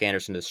that Nick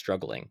Anderson is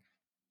struggling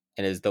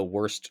and is the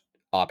worst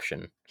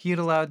option. He had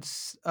allowed,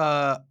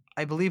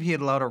 I believe he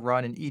had allowed a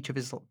run in each of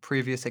his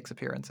previous 6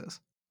 appearances.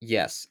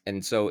 Yes,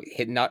 and so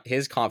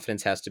his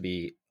confidence has to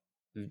be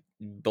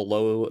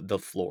below the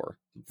floor,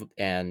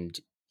 and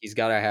he's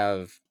got to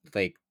have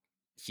like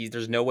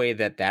there's no way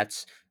that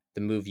that's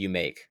the move you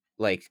make.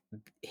 Like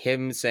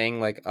him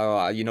saying like,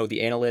 oh, the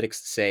analytics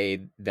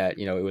say that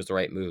it was the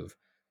right move.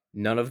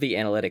 None of the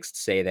analytics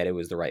say that it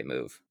was the right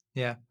move.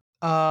 Yeah.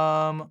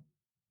 Um,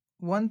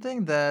 One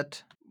thing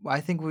that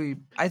I think we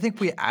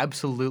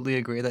absolutely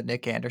agree that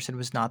Nick Anderson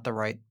was not the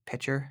right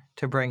pitcher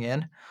to bring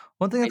in.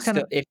 One thing I that's kind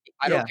still, of if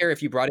I don't yeah, care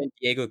if you brought in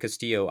Diego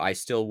Castillo, I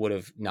still would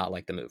have not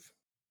liked the move.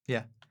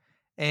 yeah.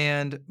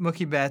 And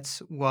Mookie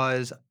Betts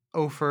was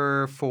 0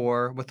 for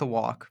 4 with a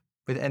walk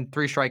and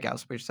 3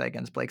 strikeouts, which say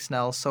against Blake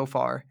Snell so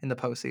far in the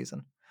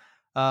postseason.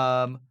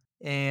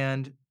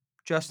 And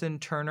Justin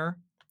Turner,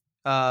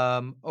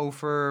 0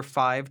 for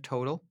 5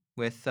 total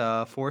with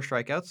 4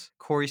 strikeouts.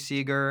 Corey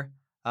Seager,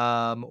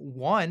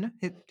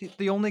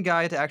 the only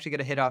guy to actually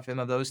get a hit off him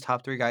of those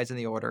top 3 guys in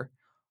the order.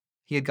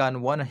 He had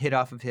gotten 1 hit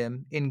off of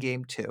him in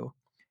game 2,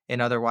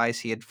 and otherwise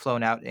he had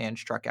flown out and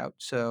struck out.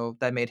 So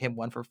that made him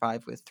 1 for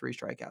 5 with 3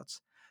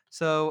 strikeouts.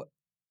 So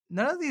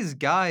none of these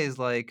guys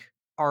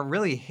are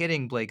really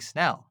hitting Blake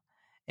Snell.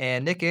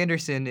 And Nick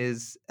Anderson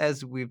is,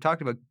 as we've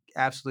talked about,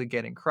 absolutely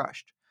getting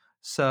crushed.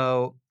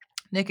 So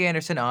Nick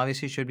Anderson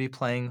obviously should be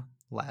playing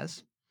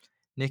less.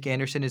 Nick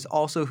Anderson is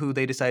also who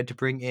they decided to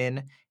bring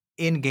in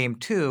game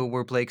 2,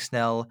 where Blake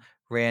Snell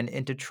ran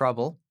into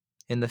trouble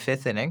in the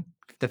 5th inning.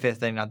 The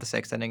 5th inning, not the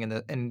 6th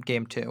inning in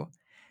game 2.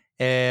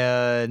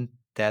 And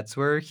that's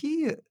where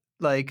he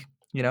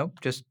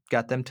just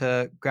got them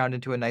to ground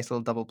into a nice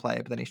little double play,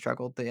 but then he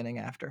struggled the inning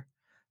after.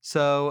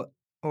 So,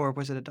 or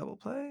was it a double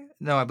play?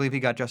 No, I believe he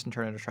got Justin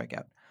Turner to strike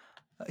out.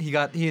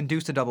 He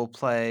induced a double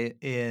play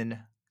in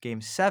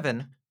game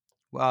 7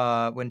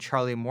 when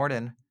Charlie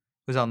Morton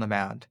was on the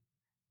mound,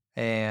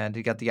 and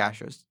he got the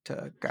Astros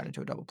to ground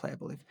into a double play, I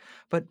believe.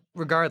 But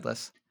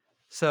regardless,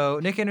 so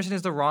Nick Anderson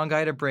is the wrong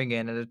guy to bring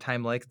in at a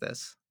time like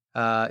this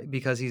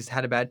because he's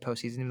had a bad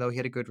postseason, even though he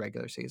had a good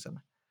regular season.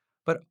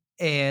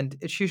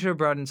 She should have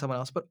brought in someone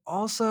else. But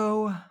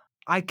also,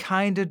 I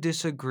kind of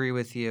disagree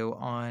with you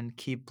on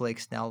keep Blake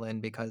Snell in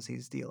because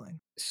he's dealing.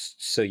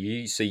 So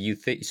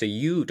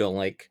you don't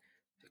like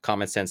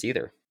common sense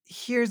either.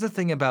 Here's the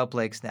thing about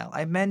Blake Snell.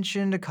 I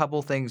mentioned a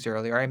couple things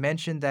earlier. I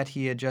mentioned that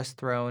he had just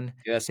thrown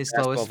Yes, his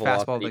fastball slowest fastball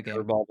of velocity, the game.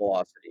 curveball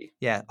velocity.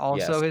 Yeah,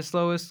 also Yes. his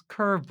slowest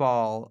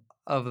curveball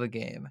of the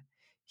game.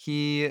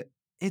 He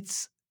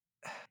it's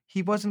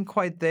he wasn't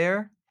quite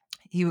there.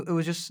 It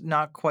was just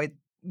not quite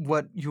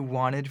what you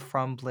wanted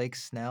from Blake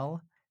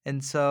Snell.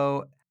 And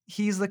so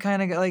he's the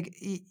kind of guy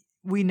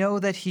we know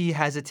that he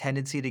has a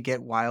tendency to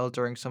get wild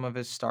during some of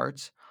his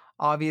starts.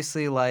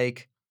 Obviously,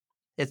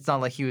 it's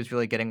not like he was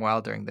really getting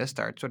wild during this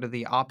start, sort of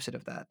the opposite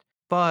of that.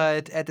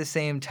 But at the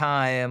same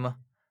time,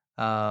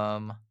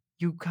 um,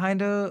 you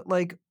kind of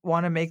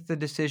want to make the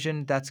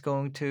decision that's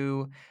going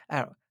to, I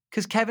don't know,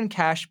 because Kevin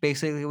Cash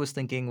basically was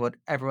thinking what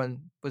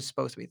everyone was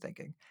supposed to be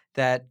thinking,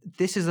 that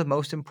this is the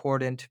most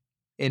important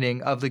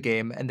inning of the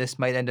game, and this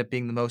might end up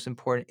being the most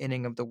important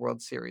inning of the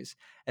World Series.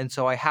 And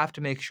so I have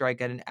to make sure I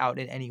get an out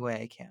in any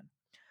way I can.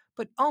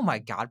 But oh my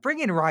God, bring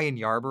in Ryan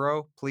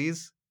Yarbrough,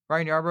 please.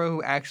 Ryan Yarbrough,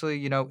 who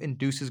actually,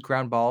 induces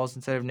ground balls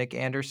instead of Nick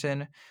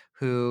Anderson,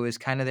 who is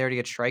kind of there to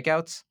get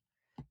strikeouts.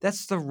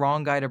 That's the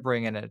wrong guy to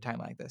bring in at a time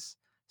like this.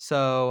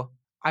 So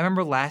I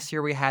remember last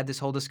year we had this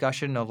whole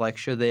discussion of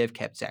should they have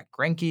kept Zach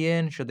Greinke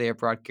in? Should they have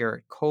brought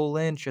Garrett Cole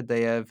in?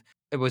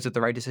 Was it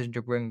the right decision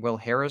to bring Will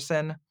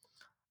Harrison?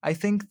 I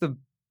think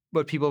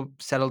what people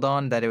settled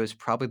on that it was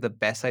probably the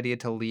best idea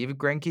to leave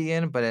Greinke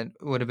in, but it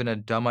would have been a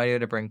dumb idea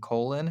to bring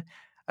Cole in.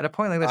 At a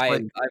point like this,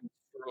 I'm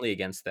firmly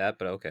against that,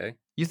 but okay.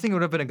 you think it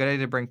would have been a good idea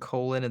to bring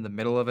Cole in the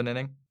middle of an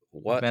inning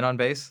with What? men on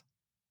base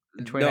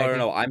in No, no, 2019?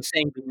 no. I'm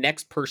saying the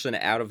next person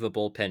out of the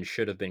bullpen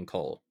should have been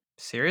Cole.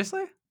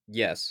 Seriously?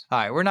 Yes. All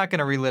right, we're not going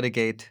to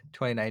relitigate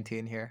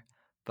 2019 here,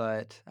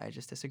 but I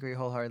just disagree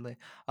wholeheartedly.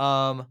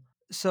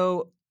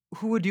 So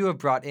who would you have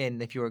brought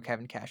in if you were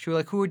Kevin Cash?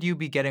 Who would you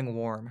be getting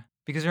warm?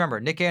 Because remember,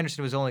 Nick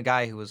Anderson was the only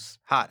guy who was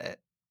hot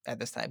at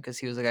this time because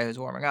he was the guy who was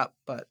warming up.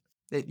 But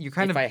you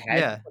kind If of I had to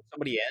yeah. put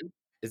somebody in,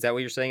 is that what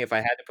you're saying? If I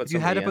had to put If you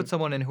had somebody to put in,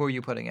 someone in, who are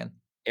you putting in?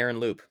 Aaron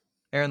Loop.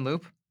 Aaron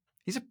Loop,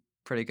 he's a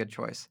pretty good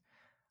choice.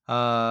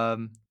 Yeah,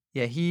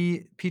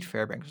 Pete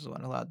Fairbanks was the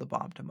one who allowed the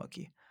bomb to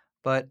Mookie.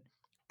 But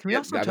can we Yeah,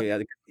 also I talk?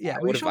 mean, Yeah,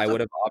 we should I also.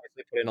 would have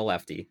obviously put in a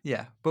lefty.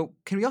 Yeah, but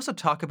can we also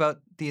talk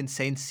about the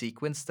insane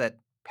sequence that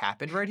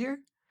happened right here?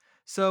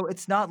 So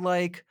it's not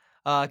like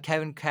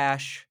Kevin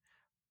Cash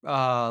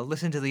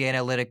listened to the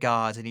analytic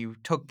gods and he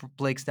took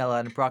Blake Snell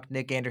out and brought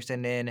Nick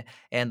Anderson in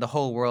and the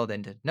whole world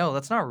ended. No,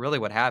 that's not really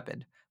what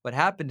happened. What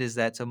happened is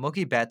that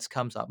Mookie Betts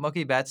comes up.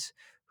 Mookie Betts,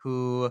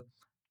 who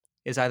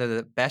is either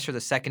the best or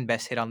the second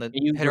best You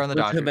hitter on the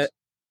Dodgers.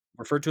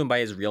 referred to him by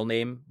his real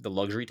name, the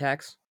luxury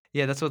tax.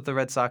 Yeah, that's what the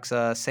Red Sox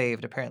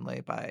saved apparently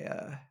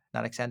by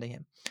not extending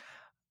him.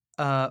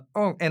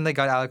 And they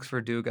got Alex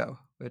Verdugo,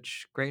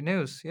 which great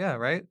news. Yeah,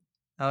 right.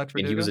 Alex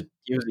And Verdugo.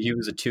 he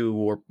was a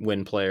 2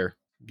 win player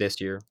this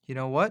year. You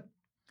know what?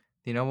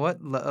 You know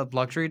what?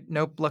 Luxury,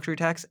 nope, luxury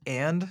tax,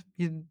 and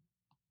you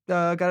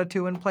got a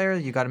 2-win player.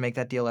 You got to make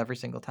that deal every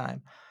single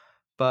time.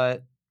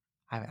 But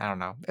I don't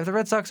know if the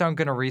Red Sox aren't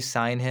going to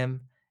re-sign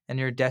him, and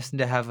you're destined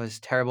to have as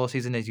terrible a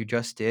season as you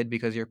just did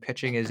because your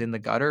pitching is in the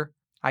gutter.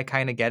 I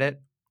kind of get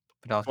it,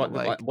 but also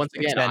like Once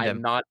again, extend I'm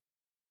him.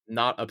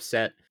 not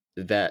upset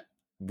that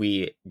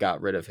we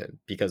got rid of him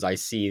because I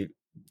see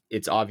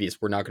it's obvious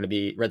we're not going to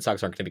be Red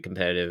Sox aren't going to be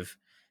competitive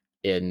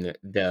in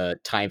the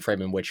time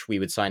frame in which we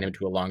would sign him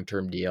to a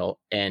long-term deal,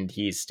 and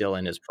he's still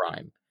in his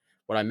prime.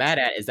 What I'm mad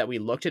at is that we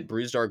looked at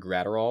Brusdar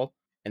Gratterall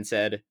and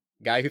said,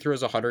 guy who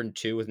throws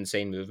 102 with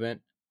insane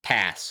movement,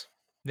 pass.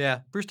 Yeah,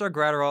 Brewster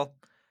Gratterall,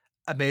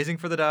 amazing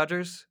for the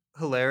Dodgers.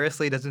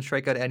 Hilariously, doesn't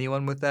strike out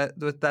anyone with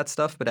that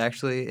stuff, but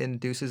actually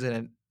induces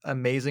an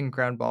amazing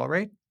ground ball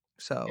rate.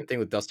 So Same thing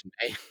with Dustin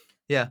May.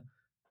 yeah,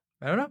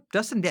 I don't know.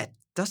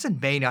 Dustin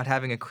May not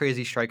having a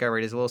crazy strikeout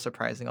rate is a little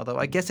surprising. Although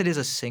I guess it is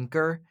a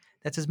sinker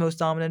that's his most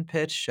dominant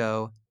pitch,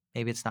 so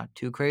maybe it's not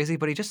too crazy.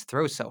 But he just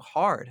throws so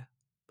hard.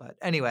 But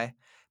anyway,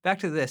 back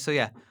to this. So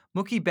yeah,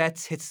 Mookie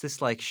Betts hits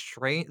this like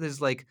this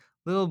like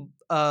little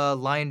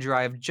line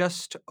drive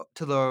just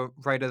to the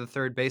right of the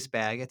third base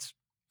bag.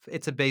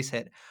 It's a base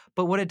hit.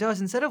 But what it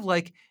does instead of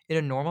like in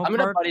a normal I'm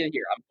gonna park, butt in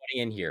here. I'm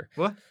butting in here.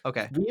 what?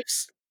 Okay.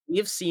 We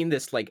have seen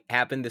this like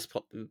happen this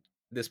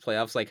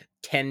playoffs like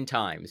 10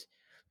 times.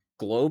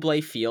 Globe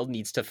Life Field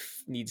needs to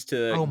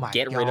Oh my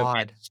get rid of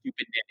that god.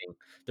 stupid netting.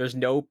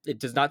 It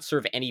does not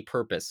serve any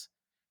purpose.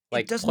 It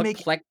Like doesn't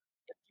make if you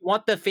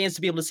want the fans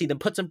to be able to see them,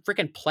 put some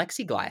freaking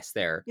plexiglass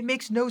there. It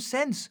makes no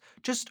sense.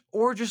 Just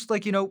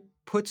like,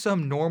 put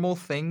some normal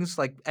things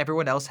like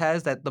everyone else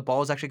has that the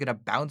ball is actually gonna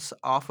bounce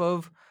off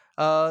of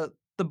uh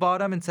the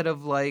bottom instead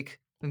of like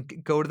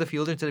go to the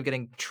fielder instead of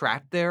getting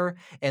trapped there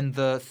and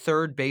the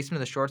third baseman,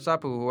 the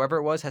shortstop, or whoever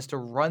it was, has to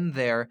run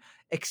there,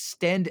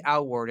 extend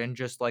outward and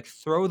just like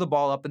throw the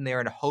ball up in there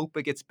and hope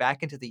it gets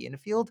back into the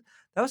infield.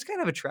 That was kind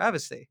of a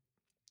travesty.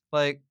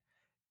 Like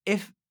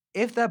if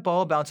if that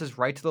ball bounces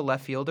right to the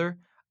left fielder,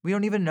 we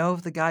don't even know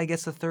if the guy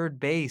gets to third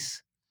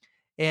base.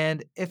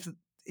 And if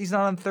he's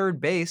not on third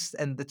base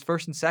and it's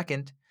first and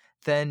second,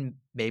 then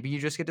maybe you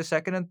just get to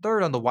second and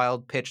third on the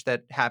wild pitch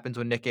that happens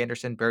when Nick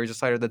Anderson buries a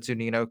slider that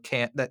Zunino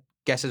can't that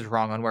guesses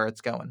wrong on where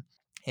it's going.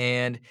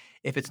 And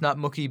if it's not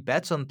Mookie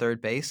Betts on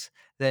third base,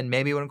 then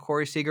maybe when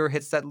Corey Seager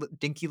hits that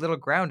dinky little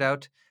ground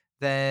out,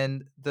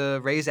 then the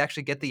Rays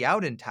actually get the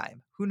out in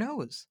time. Who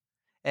knows?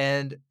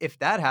 And if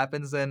that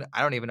happens, then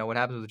I don't even know what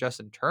happens with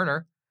Justin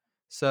Turner.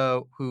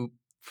 So who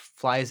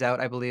flies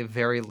out, I believe,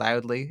 very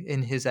loudly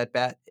in his at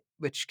bat,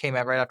 which came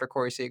out right after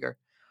Corey Seager.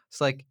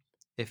 It's like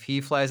if he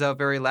flies out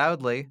very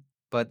loudly,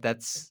 but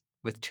that's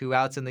with 2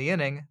 outs in the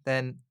inning,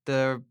 then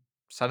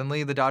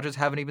suddenly the Dodgers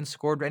haven't even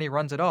scored any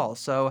runs at all.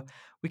 So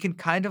we can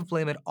kind of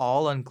blame it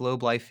all on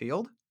Globe Life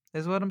Field,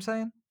 is what I'm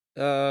saying.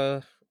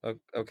 Uh,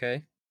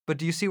 okay. But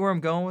do you see where I'm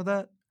going with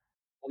that?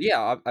 Well,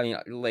 yeah. I mean,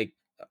 like,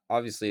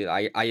 obviously,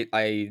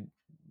 I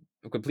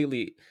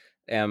completely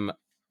am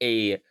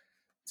a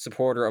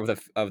supporter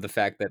of the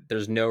fact that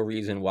there's no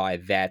reason why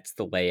that's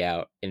the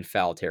layout in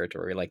foul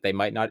territory. Like, they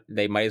might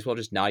as well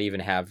just not even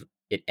have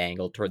it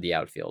angled toward the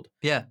outfield.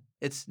 Yeah,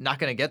 it's not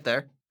going to get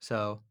there.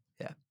 So,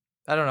 yeah.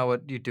 I don't know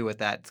what you do with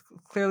that.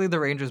 Clearly, the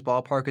Rangers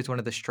ballpark is one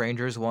of the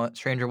stranger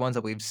ones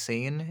that we've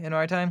seen in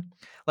our time.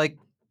 Like,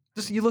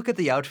 just you look at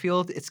the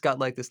outfield, it's got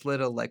like this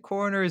little like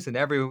corners and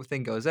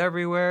everything goes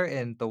everywhere,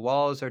 and the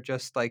walls are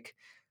just like,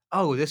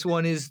 oh, this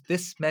one is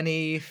this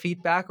many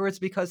feet backwards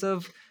because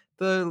of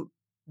the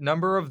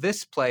number of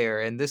this player,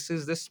 and this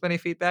is this many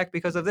feet back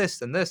because of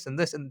this and this and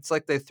this. And it's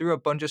like they threw a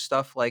bunch of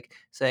stuff like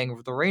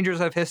saying the Rangers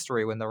have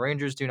history when the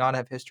Rangers do not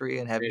have history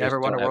and have Rangers never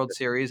won a don't have World this.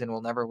 Series and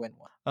will never win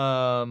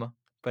one.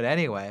 But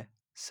anyway,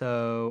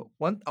 so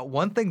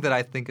one thing that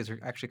I think is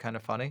actually kind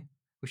of funny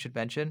we should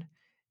mention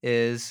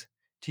is,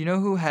 do you know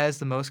who has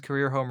the most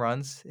career home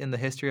runs in the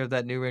history of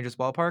that new Rangers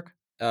ballpark?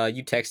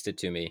 You texted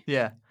to me.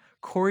 Yeah.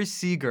 Corey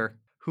Seager,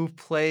 who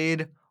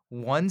played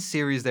one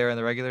series there in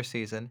the regular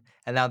season,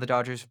 and now the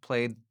Dodgers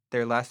played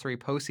their last 3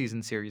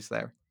 postseason series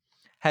there,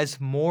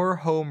 has more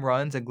home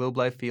runs at Globe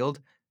Life Field,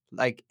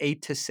 like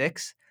 8 to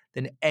 6,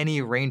 than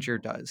any Ranger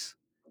does,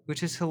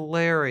 which is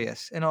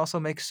hilarious and also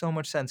makes so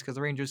much sense because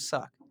the Rangers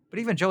suck. But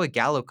even Joey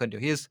Gallo couldn't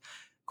do.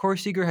 Corey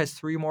Seager has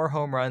 3 more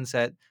home runs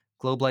at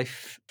Globe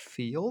Life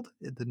Field.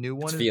 It's Field. The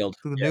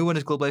Yeah. new one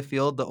is Globe Life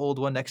Field. The old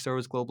one next door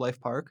was Globe Life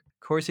Park.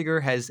 Corey Seager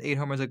has 8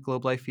 home runs at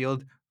Globe Life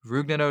Field.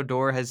 Rugnan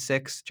Odor has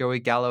 6. Joey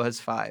Gallo has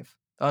 5.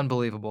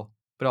 Unbelievable.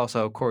 But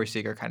also, Corey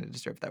Seager kind of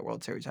deserved that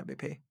World Series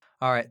MVP.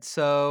 All right,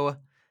 so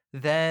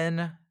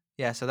then,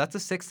 yeah, so that's the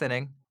 6th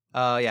inning.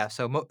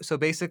 So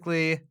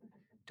basically,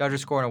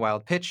 Dodgers score on a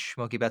wild pitch.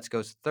 Mookie Betts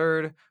goes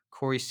third.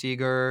 Corey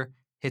Seager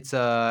hits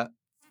a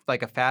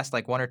fast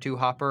 1 or 2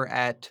 hopper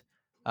at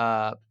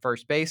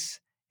first base,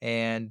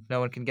 and no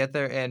one can get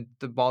there, and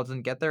the ball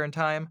doesn't get there in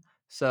time.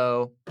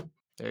 So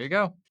there you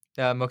go.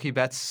 Mookie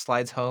Betts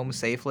slides home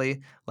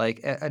safely,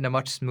 in a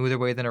much smoother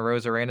way than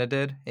Arozarena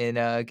did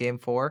in Game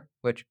 4.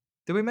 Which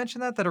did we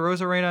mention that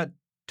Arozarena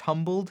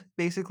tumbled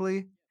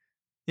basically?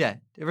 Yeah,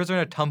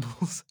 Arozarena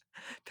tumbles,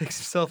 picks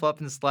himself up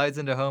and slides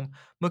into home.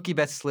 Mookie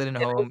Betts slid in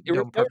Yeah, home, there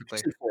was no perfectly.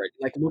 reason for it.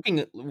 Looking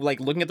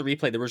at the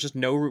replay, there was just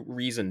no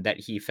reason that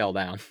he fell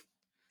down.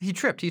 He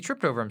tripped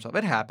over himself.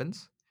 It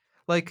happens.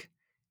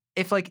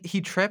 If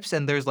he trips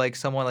and there's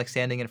someone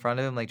standing in front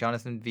of him, like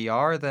Jonathan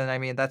VR, then I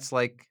mean that's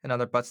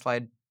another butt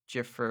slide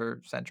gif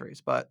for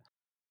centuries. But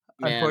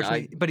Man,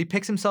 unfortunately, he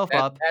picks himself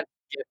that up. that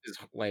gift is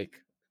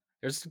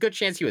there's a good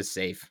chance he was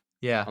safe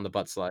Yeah, on the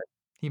butt slide.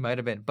 he might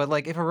have been. But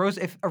if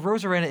a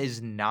Rosarena is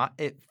not,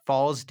 it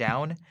falls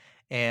down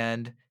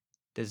and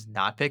does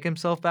not pick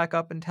himself back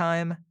up in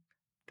time,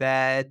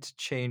 that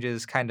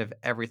changes kind of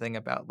everything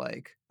about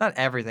not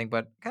everything,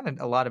 but kind of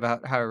a lot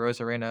about how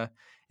Rosarena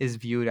is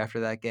viewed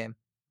after that game.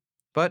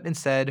 But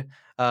instead,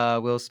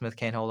 Will Smith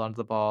can't hold on to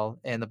the ball,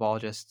 and the ball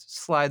just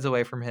slides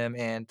away from him,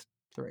 and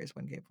the Rays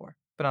win Game 4,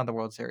 but not the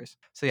World Series.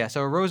 So yeah,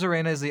 so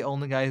Rosarena is the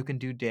only guy who can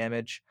do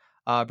damage.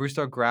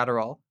 Brusdar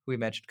Graterol, who we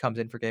mentioned, comes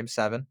in for Game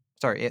 7.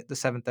 Sorry, the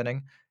 7th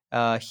inning.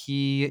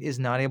 He is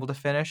not able to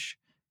finish.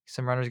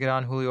 Some runners get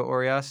on. Julio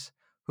Urias,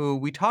 who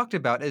we talked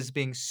about as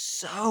being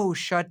so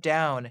shut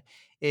down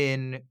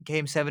in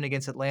Game 7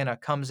 against Atlanta,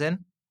 comes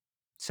in,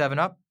 7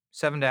 up,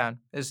 7 down,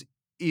 as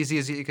easy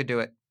as you could do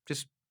it.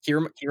 Just, He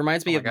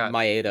reminds oh me my of God.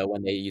 Maeda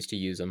when they used to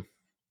use him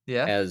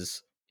Yeah.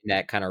 as in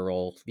that kind of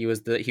role. He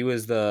was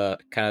the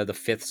kind of the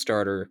 5th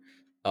starter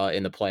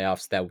in the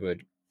playoffs that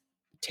would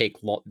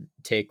take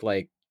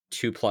like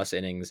 2+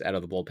 innings out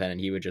of the bullpen, and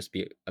he would just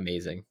be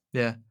amazing.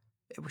 Yeah.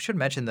 We should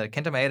mention that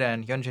Kenta Maeda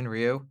and Hyunjin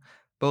Ryu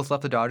both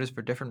left the Dodgers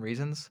for different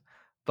reasons,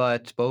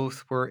 but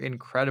both were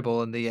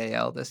incredible in the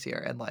AL this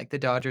year. And the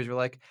Dodgers were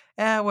like,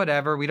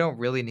 whatever. We don't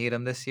really need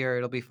him this year.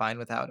 It'll be fine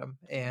without him.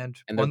 And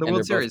And won the they're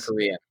World both Series.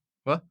 Korean.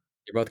 What?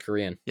 They're both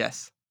Korean.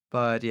 Yes.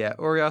 But yeah,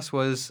 Urias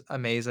was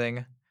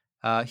amazing.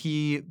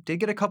 He did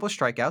get a couple of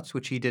strikeouts,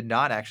 which he did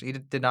not actually. He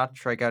did not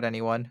strike out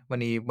anyone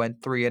when he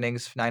went 3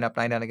 innings, 9 up,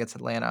 9 down against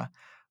Atlanta.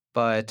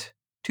 But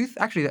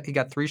actually, he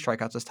got 3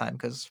 strikeouts this time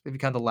because if you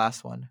count the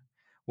last one,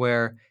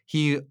 where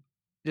he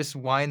just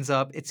winds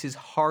up. It's his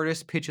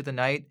hardest pitch of the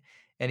night,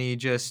 and he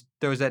just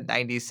throws that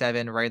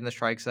 97 right in the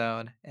strike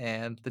zone,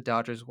 and the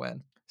Dodgers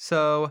win.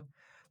 So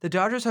the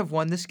Dodgers have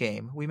won this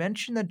game. We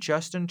mentioned that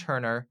Justin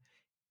Turner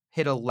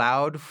hit a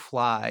loud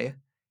fly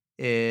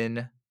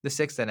in the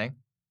 6th inning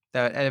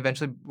that and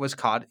eventually was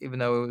caught, even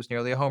though it was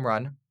nearly a home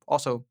run.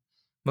 Also,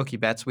 Mookie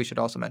Betts, we should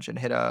also mention,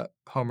 hit a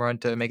home run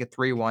to make it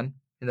 3-1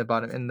 in the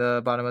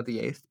bottom of the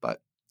 8th.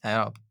 But I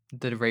don't know,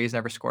 the Rays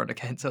never scored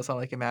again, so it's not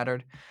like it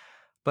mattered.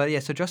 But yeah,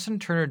 so Justin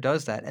Turner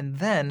does that, and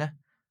then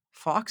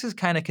Fox is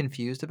kind of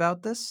confused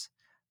about this,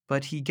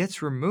 but he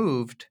gets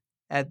removed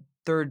at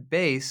third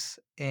base,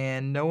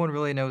 and no one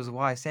really knows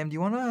why. Sam, do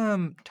you want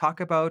to talk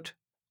about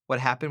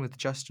what happened with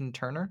Justin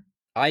Turner?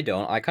 I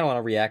don't. I kind of want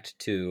to react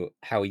to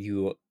how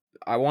you.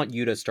 I want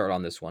you to start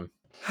on this one.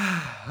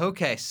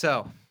 Okay,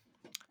 so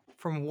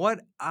from what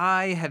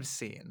I have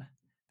seen,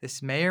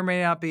 this may or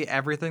may not be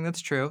everything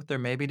that's true. There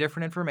may be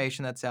different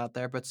information that's out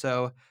there, but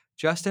so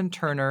Justin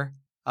Turner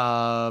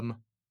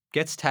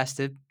gets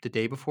tested the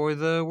day before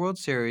the World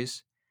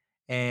Series,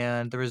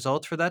 and the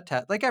results for that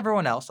test, like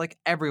everyone else, like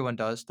everyone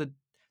does, the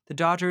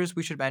Dodgers,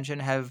 we should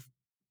mention,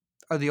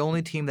 are the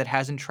only team that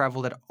hasn't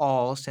traveled at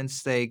all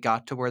since they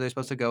got to where they're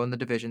supposed to go in the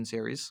division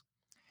series.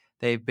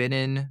 They've been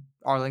in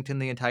Arlington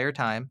the entire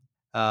time.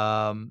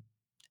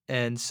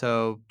 And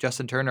so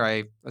Justin Turner,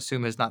 I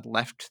assume, has not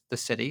left the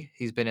city.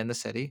 He's been in the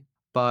city.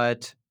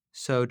 But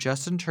so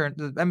Justin Turner,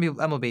 the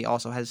MLB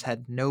also has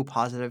had no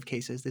positive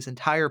cases this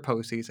entire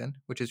postseason,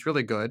 which is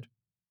really good.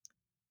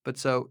 But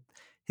so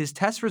his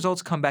test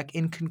results come back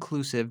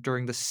inconclusive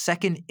during the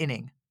 2nd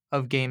inning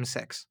of Game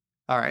 6.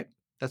 All right.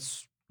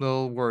 That's a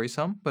little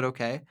worrisome, but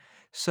okay.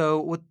 So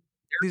what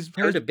these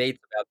There are players, debates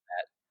about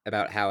that,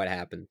 about how it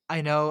happened.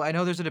 I know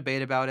there's a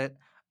debate about it.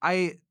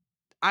 I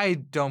I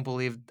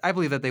believe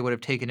that they would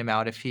have taken him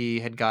out if he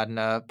had gotten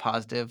a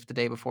positive the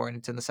day before and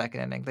it's in the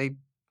 2nd inning. They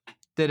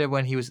did it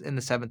when he was in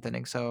the 7th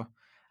inning, so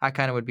I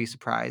kind of would be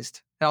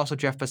surprised. And also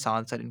Jeff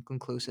Passan said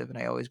inconclusive, and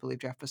I always believe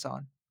Jeff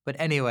Passan. But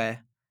anyway,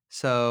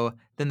 so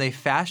then they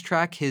fast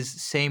track his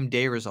same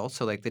day results,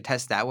 so they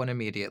test that one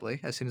immediately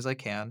as soon as I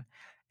can.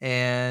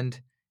 And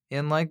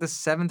in the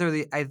 7th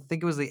or I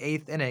think it was the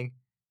 8th inning,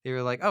 they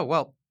were like, "Oh,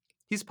 well,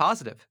 he's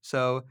positive.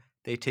 So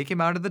they take him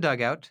out of the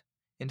dugout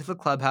into the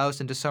clubhouse,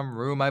 into some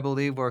room, I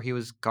believe, where he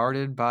was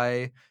guarded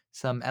by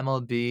some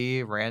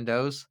MLB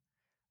randos.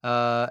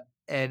 Uh,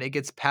 and it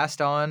gets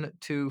passed on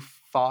to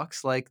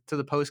Fox, like to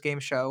the post game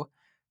show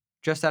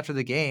just after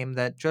the game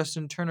that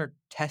Justin Turner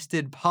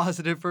tested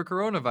positive for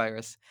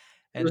coronavirus.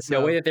 There And was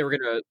no way so, that they were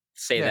gonna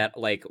say yeah, that,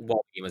 like,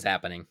 while the game was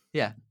happening.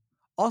 yeah.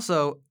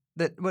 Also,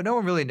 that what no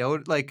one really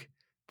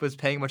was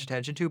paying much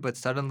attention to, but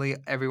suddenly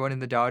everyone in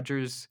the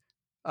Dodgers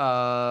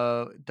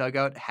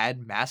dugout had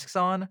masks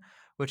on,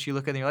 which you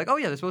look at and you're like, oh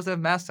yeah, they're supposed to have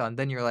masks on.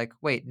 Then you're like,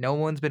 wait, no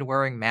one's been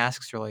wearing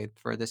masks really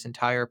for this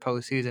entire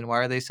postseason. Why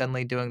are they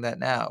suddenly doing that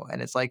now?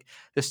 And it's like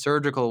the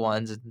surgical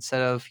ones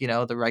instead of,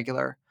 the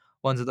regular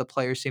ones that the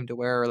players seem to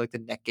wear, or like the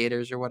neck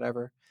gaiters or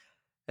whatever.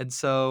 And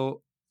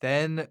so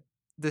then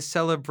the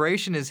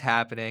celebration is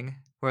happening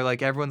where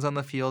like everyone's on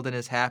the field and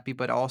is happy,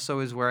 but also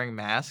is wearing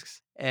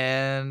masks.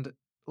 And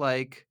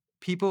like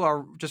people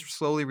are just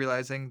slowly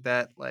realizing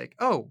that, like,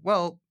 oh,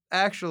 well,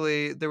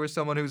 actually, there was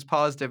someone who was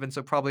positive, and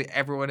so probably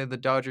everyone in the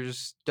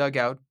Dodgers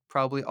dugout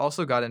probably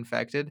also got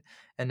infected.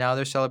 And now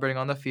they're celebrating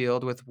on the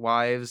field with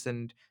wives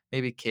and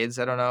maybe kids,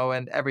 I don't know,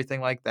 and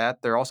everything like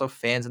that. There are also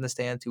fans in the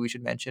stands who we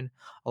should mention.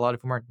 A lot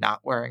of them are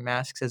not wearing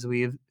masks, as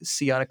we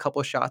see on a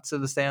couple shots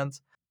of the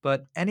stands.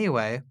 But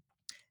anyway,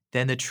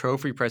 then the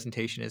trophy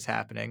presentation is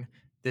happening.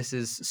 This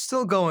is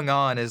still going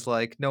on as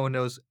like no one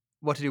knows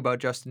what to do about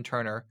Justin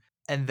Turner.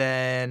 And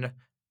then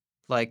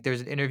like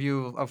there's an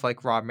interview of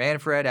like Rob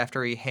Manfred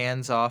after he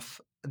hands off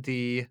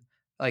the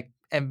like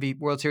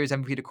World Series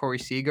MVP to Corey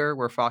Seager,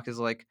 where Fox is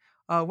like,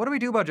 what do we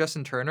do about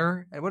Justin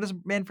Turner? And what does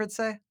Manfred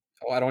say?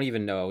 Oh, I don't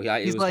even know. Yeah,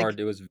 it He's was like, hard.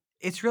 It was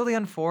 "It's really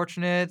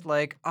unfortunate,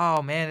 like,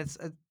 oh, man, it's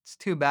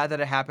too bad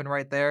that it happened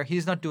right there."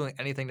 He's not doing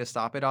anything to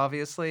stop it,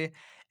 obviously,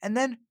 and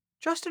then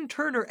Justin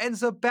Turner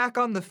ends up back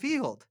on the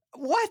field.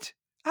 What?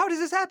 How does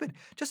this happen?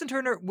 Justin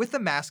Turner with the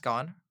mask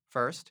on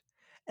first,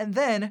 and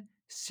then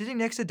sitting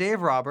next to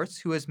Dave Roberts,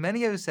 who, as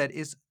many have said,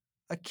 is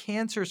a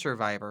cancer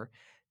survivor.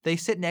 They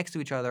sit next to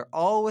each other,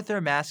 all with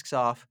their masks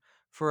off,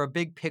 for a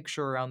big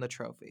picture around the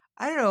trophy.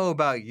 I don't know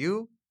about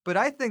you, but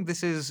I think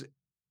this is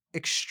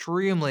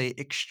extremely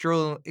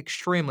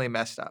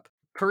messed up.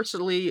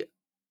 personally,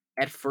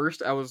 at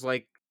first, I was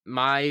like,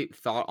 my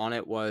thought on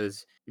it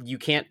was you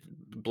can't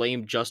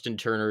blame Justin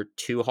Turner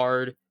too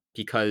hard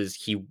because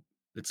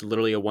it's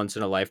literally a once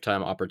in a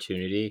lifetime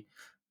opportunity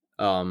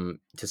to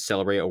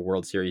celebrate a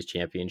World Series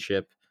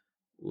championship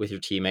with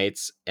your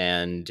teammates,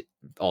 and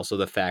also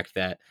the fact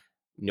that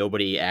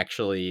nobody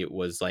actually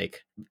was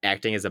like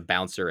acting as a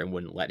bouncer and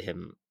wouldn't let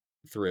him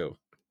through.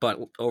 But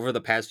over the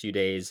past few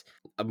days,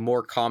 a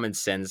more common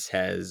sense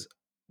has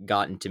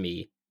gotten to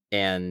me,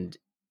 and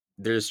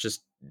there's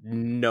just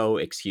no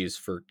excuse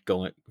for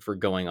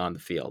going on the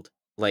field.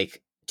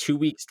 Like 2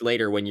 weeks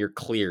later, when you're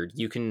cleared,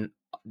 you can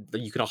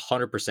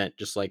 100%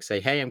 just like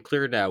say, "Hey, I'm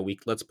cleared now.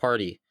 Let's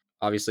party."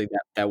 Obviously,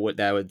 that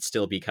would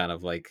still be kind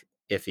of like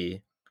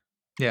iffy,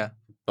 Yeah.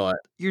 but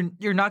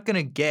You're not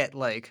gonna get,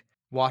 like,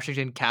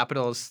 Washington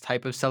Capitals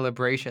type of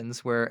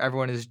celebrations where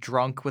everyone is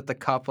drunk with the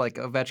cup like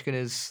Ovechkin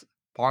is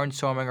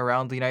barnstorming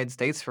around the United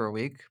States for a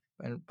week,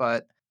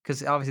 but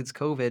because obviously it's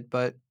COVID,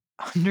 but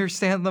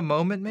understand the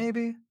moment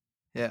maybe?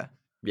 Yeah.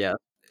 yeah,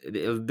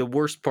 the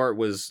worst part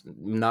was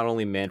not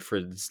only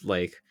Manfred's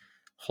like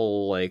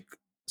whole like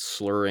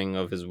slurring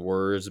of his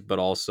words, but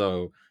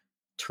also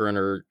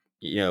Turner,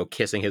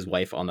 kissing his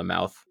wife on the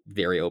mouth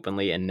very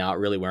openly and not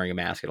really wearing a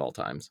mask at all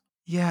times.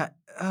 Yeah.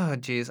 Oh,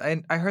 jeez.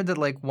 I heard that,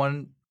 like,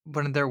 one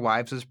of their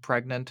wives was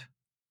pregnant,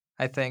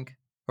 I think,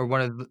 or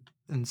one of the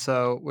and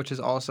so which is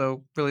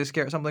also really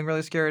scary something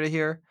really scary to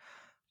hear,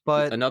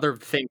 but Another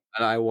thing,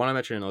 I want to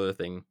mention another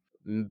thing.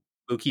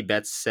 Mookie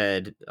Betts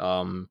said,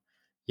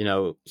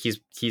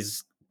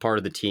 he's part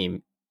of the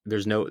team.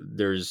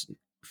 There's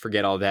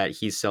forget all that.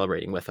 He's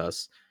celebrating with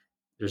us.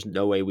 There's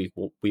no way we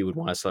would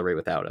want to celebrate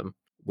without him,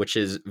 which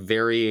is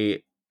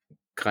very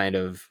kind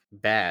of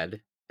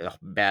bad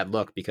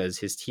luck because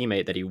his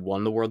teammate that he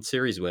won the World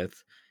Series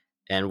with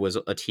and was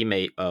a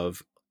teammate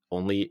of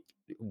only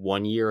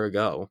 1 year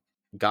ago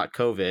got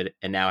COVID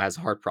and now has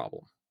a heart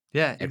problem.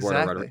 yeah, Eduardo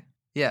Rodriguez. exactly.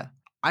 Yeah.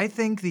 I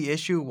think the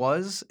issue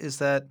is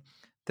that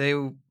they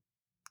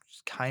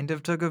kind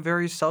of took a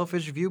very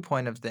selfish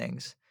viewpoint of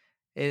things.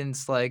 And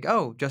it's like,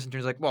 oh, Justin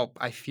Turner's like, well,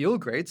 I feel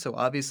great, so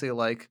obviously,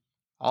 like,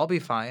 I'll be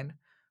fine,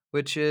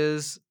 which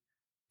is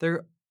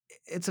they're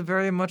it's a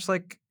very much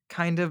like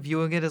kind of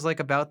viewing it as like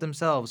about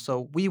themselves.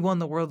 So we won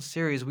the World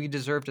Series, we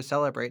deserve to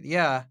celebrate.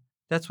 Yeah,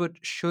 that's what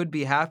should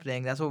be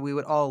happening. That's what we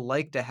would all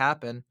like to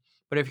happen.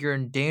 But if you're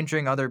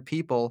endangering other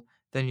people,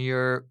 then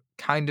you're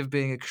kind of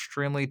being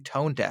extremely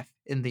tone deaf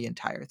in the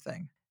entire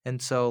thing.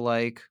 And so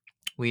like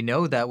we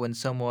know that when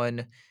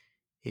someone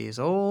is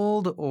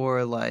old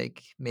or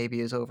like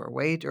maybe is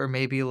overweight or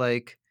maybe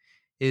like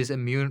is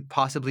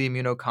possibly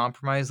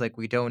immunocompromised, like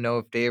we don't know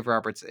if Dave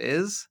Roberts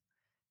is,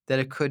 that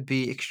it could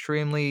be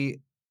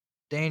extremely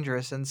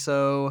dangerous, and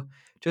so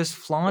just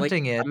Like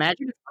flaunting it.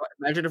 imagine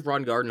if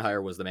Ron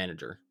Gardenhire was the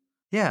manager.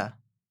 Yeah,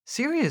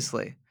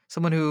 seriously.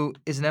 Someone who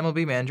is an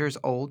MLB manager, is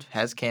old,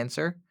 has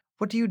cancer.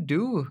 what do you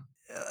do?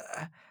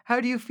 How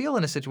do you feel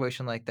in a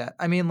situation like that?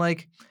 I mean,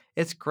 like,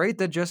 it's great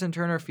that Justin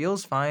Turner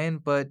feels fine,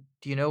 but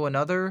do you know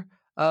another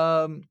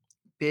um,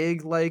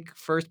 big like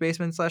first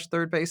baseman slash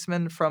third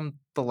baseman from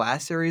the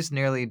last series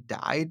nearly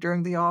died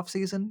during the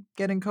offseason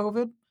getting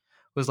COVID?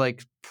 Was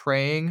like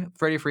praying.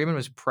 Freddie Freeman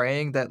was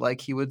praying that like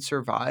he would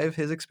survive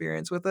his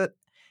experience with it,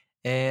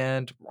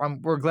 and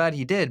we're glad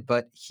he did.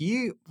 But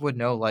he would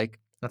know like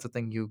that's a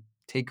thing you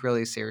take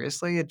really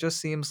seriously. It just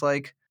seems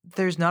like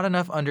there's not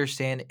enough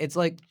understand. It's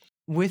like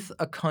with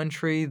a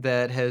country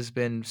that has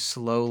been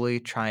slowly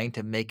trying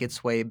to make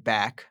its way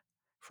back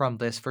from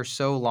this for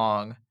so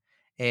long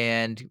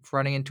and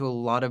running into a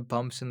lot of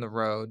bumps in the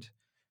road,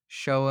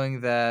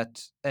 showing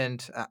that,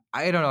 and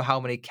I don't know how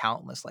many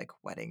countless like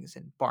weddings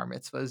and bar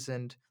mitzvahs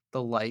and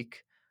the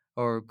like,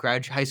 or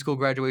high school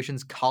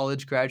graduations,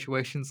 college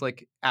graduations,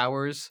 like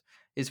ours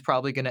is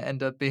probably going to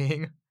end up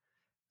being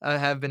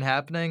have been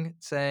happening,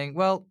 saying,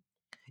 well,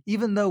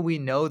 even though we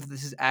know that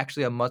this is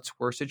actually a much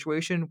worse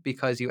situation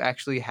because you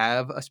actually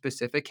have a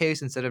specific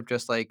case instead of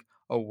just like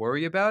a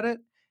worry about it,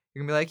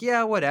 you're gonna be like,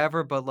 yeah,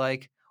 whatever, but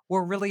like,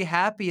 we're really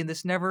happy and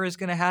this never is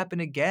gonna happen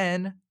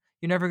again.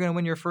 You're never gonna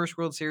win your first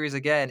World Series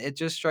again. It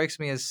just strikes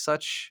me as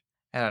such,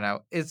 I don't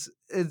know, it's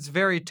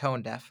very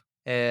tone deaf.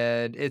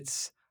 And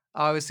it's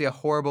obviously a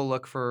horrible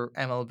look for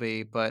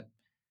MLB, but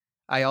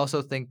I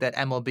also think that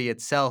MLB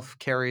itself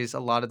carries a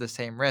lot of the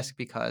same risk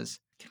because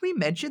did we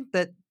mention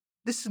that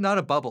this is not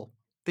a bubble?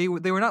 They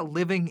were not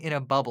living in a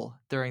bubble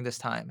during this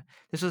time.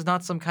 This was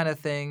not some kind of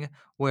thing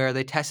where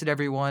they tested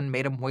everyone,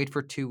 made them wait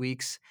for 2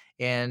 weeks,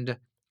 and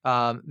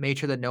made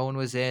sure that no one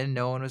was in,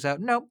 no one was out.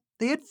 No,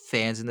 they had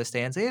fans in the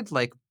stands. They had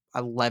like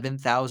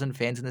 11,000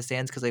 fans in the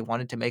stands because they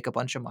wanted to make a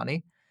bunch of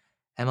money.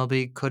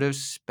 MLB could have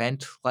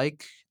spent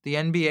like the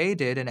NBA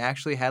did and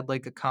actually had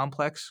like a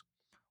complex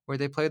where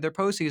they played their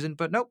postseason,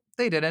 but nope,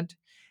 they didn't.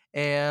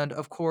 And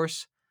of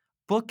course,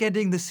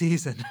 bookending the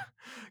season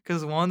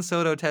because Juan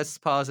Soto tests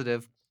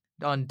positive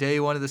on day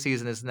one of the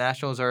season as the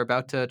Nationals are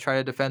about to try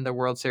to defend their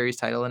World Series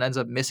title and ends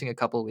up missing a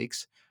couple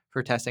weeks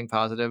for testing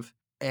positive.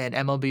 And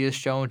MLB is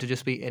shown to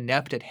just be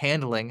inept at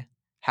handling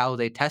how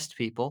they test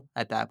people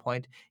at that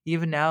point.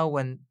 Even now,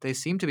 when they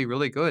seem to be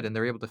really good and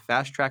they're able to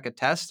fast track a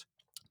test,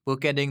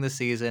 bookending the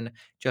season,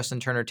 Justin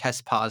Turner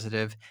tests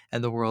positive,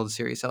 and the World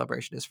Series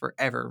celebration is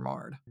forever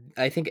marred.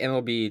 I think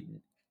MLB,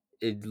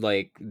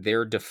 like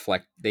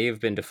they've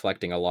been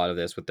deflecting a lot of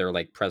this with their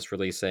like press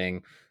release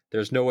saying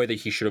there's no way that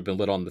he should have been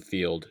lit on the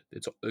field.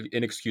 It's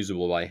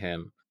inexcusable by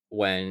him,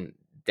 when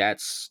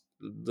that's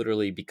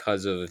literally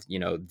because of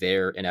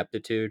their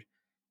ineptitude.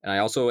 And I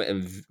also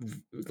am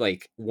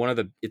like one of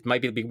the it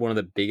might be one of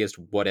the biggest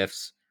what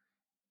ifs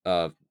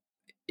uh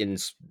in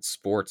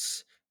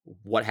sports.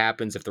 What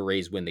happens if the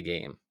Rays win the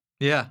game?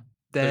 Yeah.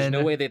 There's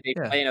no Then way that they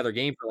yeah, play another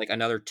game for like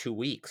another 2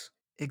 weeks.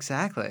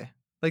 exactly.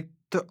 Like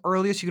the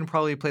earliest you can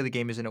probably play the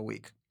game is in a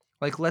week.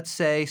 Like let's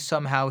say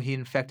somehow he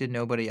infected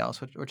nobody else,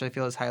 which I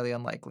feel is highly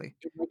unlikely.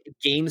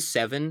 Game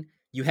 7,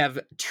 you have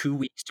 2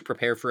 weeks to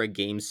prepare for a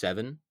game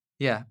 7.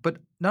 Yeah, but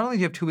not only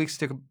do you have 2 weeks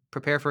to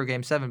prepare for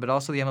Game 7, but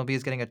also the MLB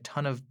is getting a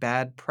ton of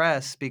bad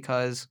press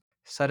because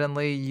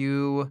suddenly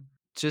you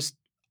just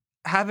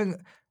having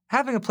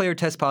having a player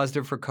test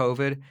positive for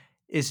COVID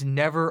is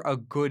never a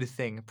good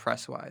thing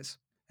press wise.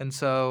 And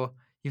so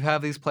you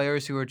have these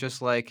players who are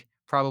just like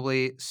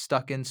probably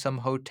stuck in some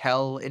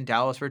hotel in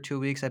Dallas for 2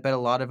 weeks. I bet a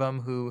lot of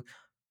them who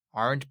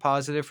aren't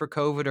positive for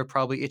COVID are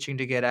probably itching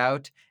to get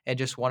out and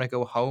just want to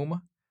go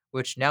home,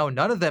 which now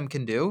none of them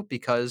can do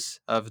because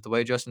of the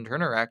way Justin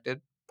Turner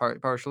acted,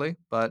 partially.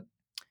 But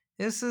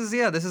this is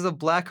a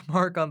black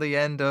mark on the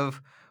end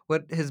of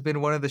what has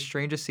been one of the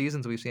strangest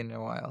seasons we've seen in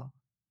a while.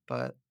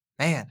 But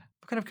man,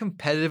 what kind of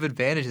competitive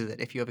advantage is it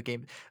if you have a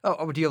game?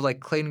 Do you have like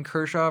Clayton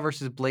Kershaw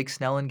versus Blake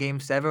Snell in Game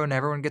 7 and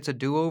everyone gets a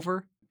do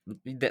over?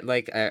 That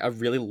like I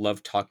really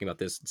love talking about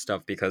this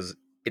stuff because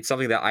it's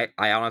something that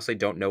I honestly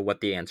don't know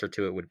what the answer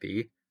to it would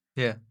be,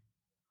 Yeah.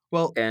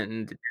 Well,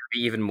 and there'd be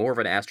even more of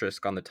an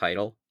asterisk on the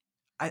title.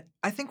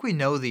 I think we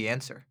know the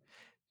answer.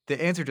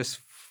 The answer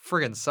just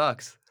friggin'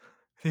 sucks.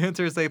 The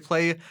answer is they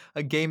play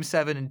a game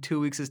 7 in 2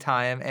 weeks'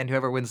 time, and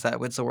whoever wins that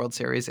wins the World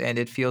Series, and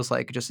it feels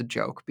like just a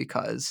joke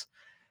because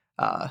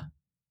uh,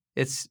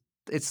 it's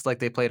it's like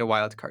they played a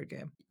wild card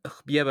game.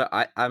 Yeah,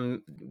 but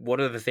I'm one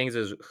of the things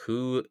is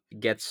who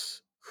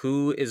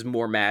is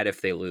more mad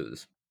if they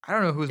lose. I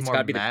don't know who's It's more got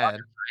to be the mad.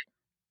 Dodgers.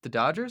 The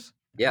Dodgers?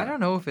 I Yeah, don't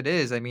know if it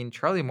is. I mean,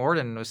 Charlie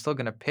Morton was still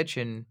going to pitch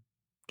in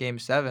Game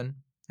 7,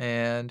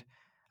 and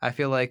I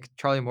feel like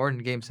Charlie Morton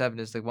in Game 7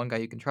 is the one guy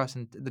you can trust.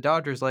 And the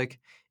Dodgers, like,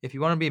 if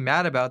you want to be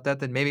mad about that,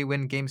 then maybe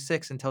win Game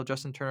 6 and tell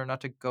Justin Turner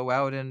not to go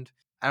out. And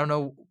I don't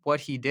know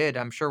what he did.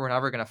 I'm sure we're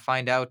never going to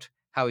find out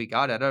how he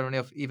got it. I don't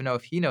know even know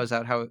if he knows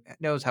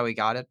how he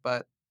got it.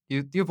 But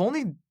you've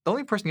only the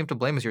only person you have to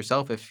blame is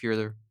yourself if you're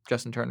the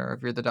Justin Turner, or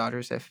if you're the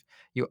Dodgers, if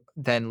you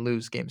then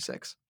lose Game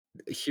 6.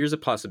 here's a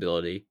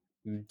possibility.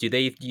 Do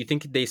you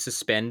think they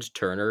suspend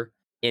Turner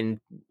in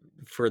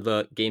for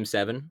the game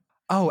 7?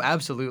 Oh,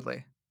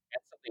 absolutely.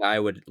 That's something I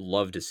would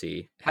love to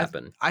see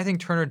happen. I think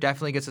Turner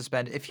definitely gets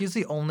suspended. If he's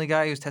the only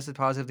guy who's tested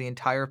positive the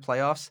entire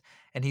playoffs,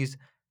 and he's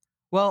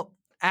well,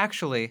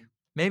 actually,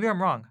 maybe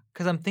I'm wrong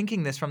because I'm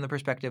thinking this from the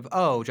perspective,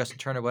 oh, Justin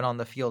Turner went on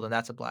the field and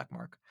that's a black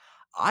mark.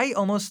 I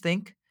almost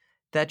think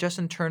that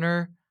Justin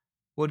Turner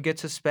would get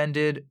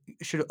suspended,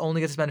 should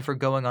only get suspended for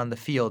going on the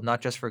field, not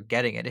just for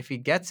getting it. If he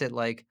gets it,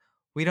 like,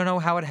 we don't know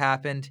how it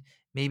happened.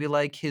 Maybe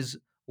like his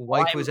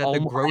wife was at the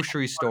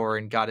grocery store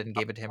and got it and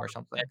gave it to him or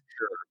something.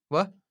 Sure.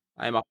 What?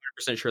 I'm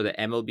 100% sure that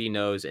MLB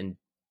knows and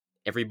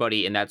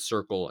everybody in that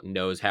circle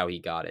knows how he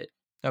got it.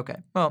 Okay.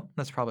 Well,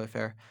 that's probably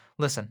fair.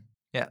 Listen,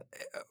 yeah,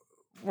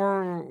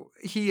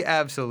 he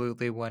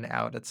absolutely went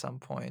out at some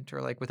point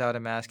or like without a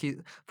mask. He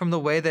from the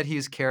way that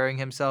he's carrying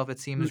himself, it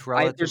seems There's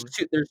relatively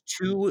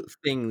two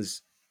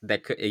things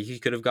that he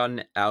could have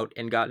gotten out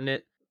and gotten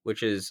it,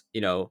 which is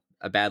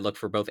a bad look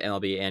for both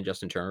MLB and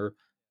Justin Turner,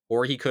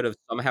 or he could have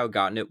somehow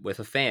gotten it with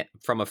a fan,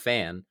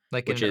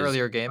 like in which an is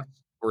earlier game.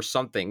 or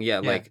something,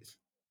 yeah, Yeah. like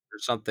or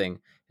something,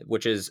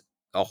 which is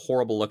a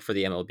horrible look for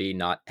the MLB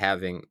not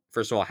having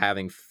first of all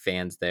having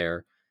fans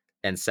there,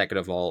 and second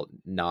of all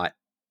not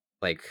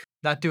like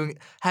Not doing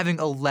having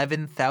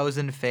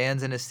 11,000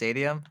 fans in a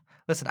stadium.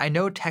 Listen, I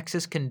know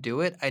Texas can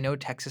do it. I know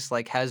Texas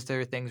like has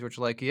their things which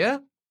are like, yeah,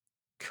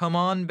 come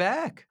on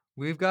back.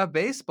 We've got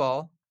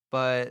baseball,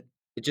 but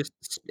it just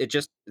it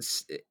just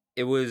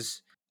it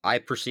was I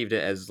perceived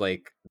it as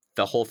like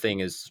the whole thing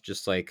is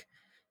just like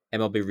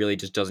MLB really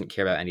just doesn't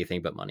care about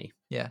anything but money.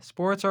 yeah,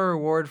 sports are a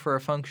reward for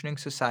a functioning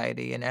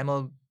society, and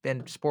ML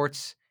and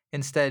sports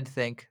instead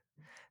think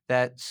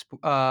that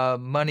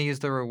money is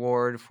the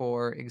reward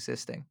for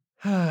existing.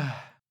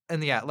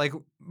 And yeah, like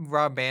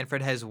Rob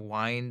Manfred has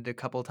whined a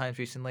couple times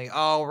recently.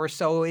 Oh, we're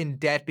so in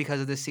debt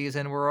because of this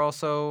season. We're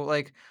also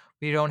like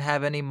we don't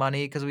have any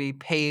money because we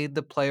paid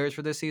the players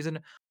for this season.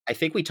 I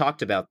think we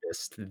talked about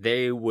this.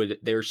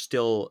 They're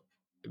still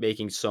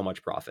making so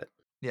much profit.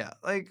 Yeah,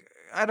 like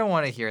I don't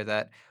want to hear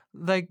that.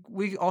 Like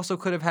we also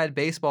could have had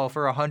baseball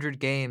for 100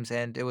 games,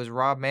 and it was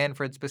Rob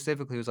Manfred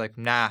specifically who was like,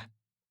 "Nah,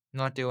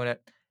 not doing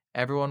it."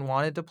 Everyone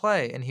wanted to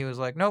play, and he was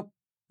like, "Nope,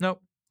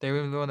 nope." They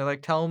were when they're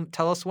like, tell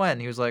us when."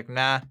 He was like,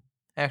 "Nah,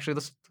 actually,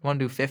 let's want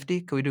to do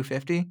 50. Could we do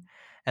 50?"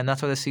 And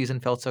that's why the season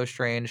felt so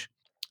strange.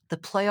 The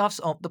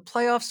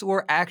playoffs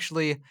were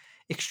actually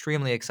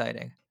extremely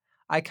exciting.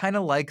 I kind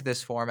of like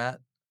this format,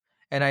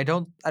 and I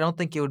don't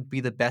think it would be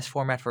the best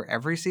format for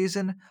every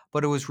season,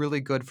 but it was really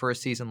good for a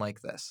season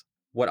like this.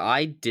 What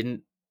I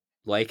didn't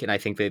like, and I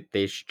think that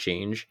they should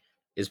change,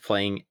 is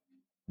playing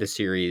the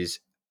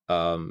series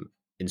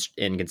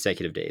in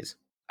consecutive days.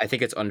 I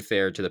think it's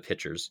unfair to the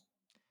pitchers.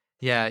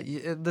 Yeah,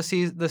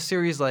 the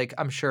series like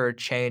I'm sure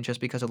changed just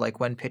because of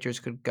like when pitchers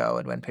could go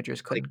and when pitchers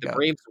Like couldn't the go.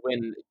 Braves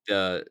win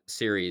the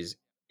series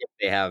if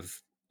they have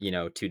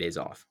 2 days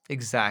off.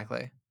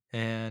 Exactly.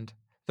 And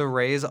the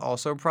Rays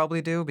also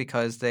probably do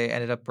because they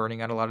ended up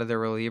burning out a lot of their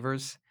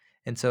relievers.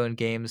 And so in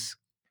games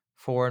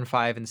 4 and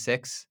 5 and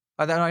 6,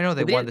 I know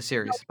they Well, won the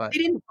series, but they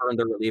didn't burn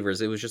the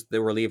relievers. It was just the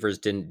relievers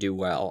didn't do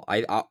well.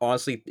 I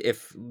honestly,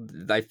 if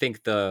I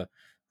think the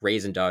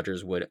Rays and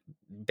Dodgers would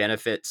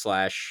benefit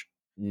slash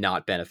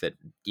not benefit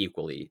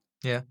equally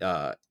yeah,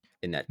 uh,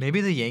 in that maybe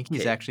the Yankees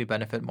case. actually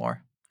benefit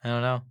more. I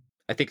don't know.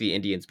 I think the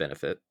Indians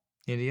benefit.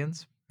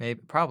 Indians?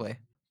 Maybe probably.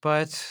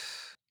 But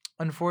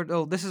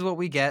unfortunately, this is what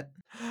we get.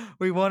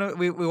 We want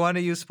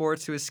to use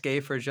sports to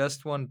escape for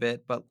just one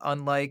bit, but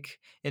unlike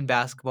in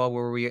basketball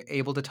where we were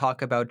able to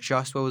talk about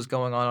just what was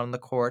going on the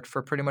court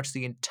for pretty much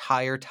the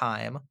entire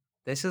time,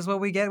 this is what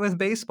we get with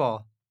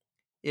baseball.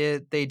 They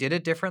did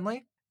it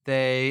differently.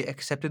 They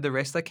accepted the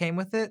risk that came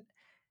with it,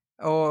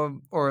 or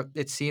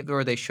it seemed,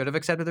 or they should have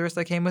accepted the risk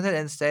that came with it.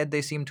 Instead,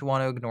 they seem to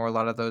want to ignore a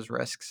lot of those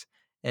risks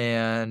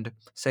and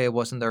say it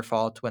wasn't their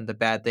fault when the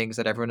bad things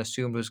that everyone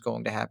assumed was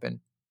going to happen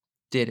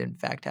did in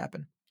fact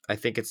happen. I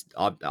think it's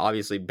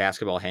obviously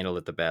basketball handled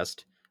it the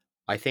best.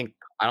 I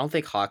don't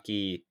think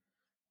hockey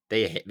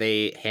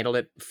they handled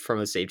it from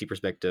a safety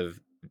perspective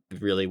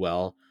really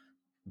well.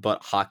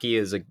 But hockey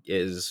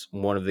is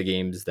one of the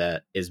games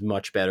that is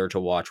much better to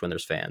watch when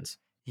there's fans.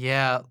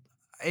 Yeah,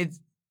 it's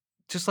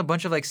just a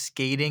bunch of like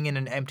skating in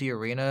an empty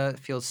arena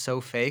feels so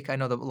fake. I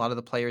know that a lot of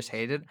the players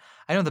hated it.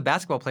 I know the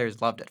basketball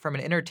players loved it. From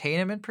an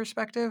entertainment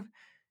perspective,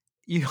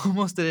 you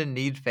almost didn't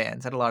need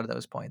fans at a lot of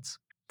those points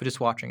for just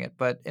watching it.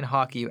 But in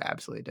hockey, you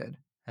absolutely did.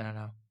 I don't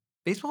know.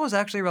 Baseball was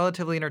actually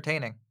relatively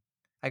entertaining.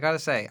 I gotta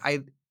say,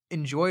 I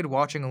enjoyed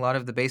watching a lot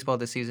of the baseball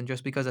this season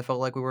just because I felt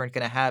like we weren't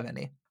gonna have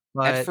any. At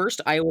But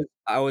first, I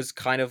was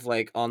kind of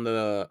like on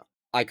the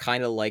I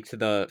kind of liked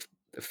the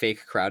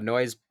fake crowd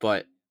noise,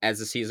 but as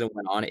the season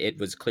went on, it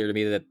was clear to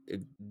me that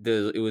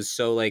it was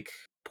so like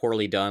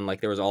poorly done.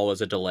 Like there was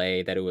always a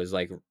delay that it was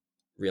like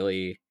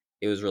really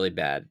it was really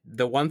bad.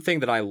 The one thing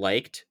that I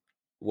liked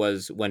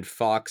was when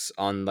Fox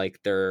on like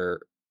their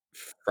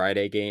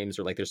Friday games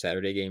or like their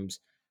Saturday games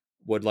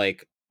would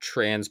like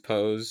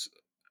transpose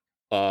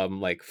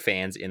like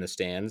fans in the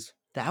stands.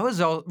 that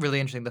was all really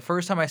interesting. The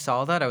first time I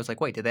saw that, I was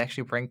like, "Wait, did they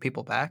actually bring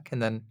people back?"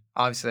 And then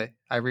obviously,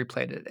 I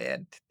replayed it,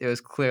 and it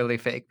was clearly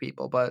fake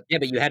people, but Yeah,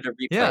 but you had to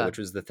replay, yeah, which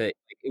was the thing.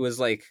 Like, it was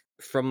like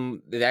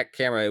from that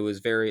camera, it was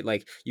very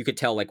like you could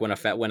tell like when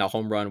a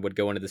home run would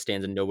go into the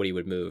stands and nobody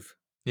would move.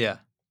 yeah.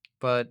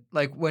 But,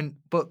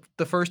 but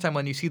the first time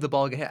when you see the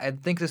ball get hit, I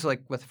think this is,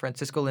 like, with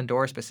Francisco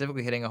Lindor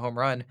specifically hitting a home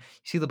run, you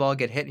see the ball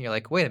get hit, and you're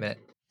like, "Wait a minute,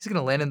 is it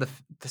gonna land in the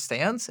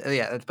stands?"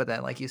 Yeah, but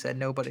then, like you said,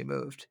 nobody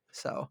moved,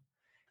 so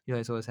you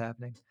realize what was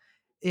happening.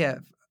 Yeah,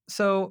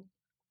 so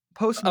Oh,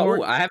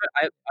 post-mort I have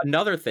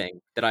another thing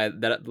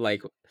that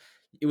like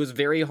it was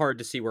very hard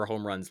to see where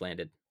home runs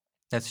landed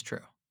that's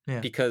true. Yeah.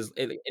 because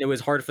it was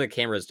hard for the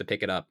cameras to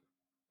pick it up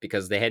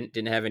because they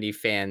didn't have any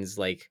fans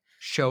like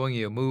Showing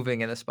you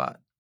moving in a spot.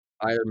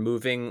 either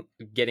moving,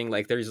 getting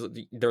like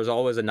there's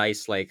always a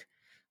nice like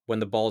when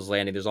the ball's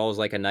landing, there's always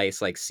like a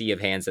nice like sea of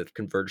hands that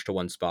converge to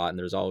one spot, and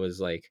there's always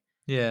like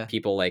Yeah.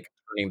 people like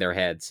turning their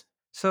heads.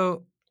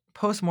 So,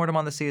 post-mortem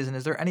on the season,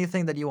 is there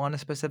anything that you wanna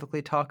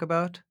specifically talk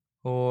about?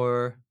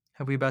 Or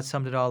have we about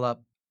summed it all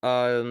up?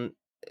 Um,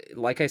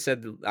 like I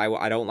said,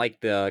 I don't like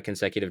the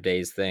consecutive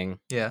days thing.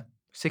 Yeah.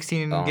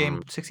 16 game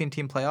Um, 16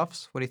 team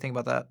playoffs? What do you think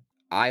about that?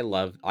 I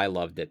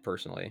loved it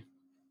personally.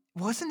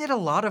 Wasn't it a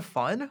lot of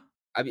fun?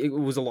 I mean, it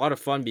was a lot of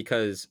fun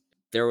because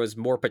there was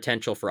more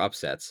potential for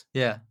upsets.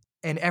 Yeah.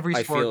 And every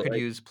I sport feel could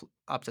like use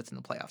upsets in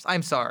the playoffs.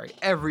 I'm sorry.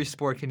 Every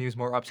sport can use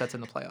more upsets in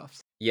the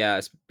playoffs.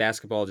 yeah,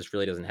 basketball just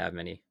really doesn't have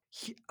many.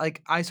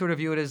 Like, I sort of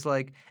view it as,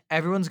 like,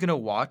 everyone's gonna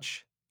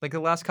watch, like, the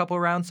last couple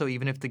of rounds, so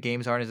even if the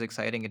games aren't as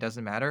exciting, it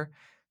doesn't matter,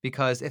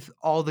 because if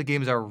all the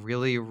games are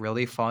really,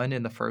 really fun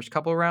in the first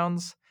couple of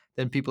rounds,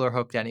 then people are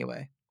hooked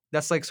anyway.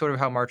 That's, like, sort of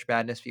how March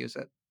Madness views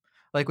it.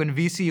 Like, when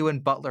VCU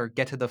and Butler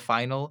get to the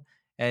final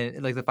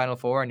and, like, the Final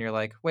Four, and you're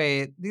like,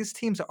 "Wait, these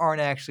teams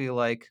aren't actually,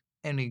 like,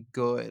 any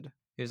good."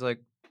 He's like,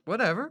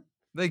 "Whatever.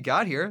 They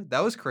got here.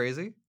 That was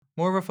crazy."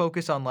 More of a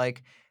focus on,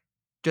 like,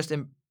 just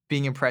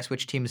being impressed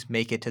which teams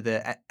make it to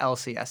the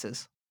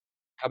LCSs.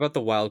 How about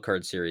the wild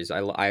card series?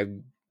 I'm a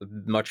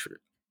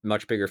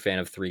much bigger fan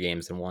of 3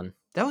 games than one.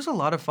 That was a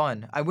lot of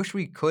fun. I wish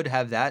we could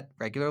have that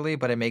regularly,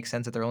 but it makes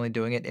sense that they're only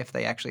doing it if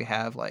they actually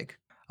have, like,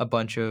 a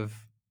bunch of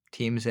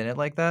teams in it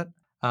like that.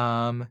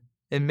 Um,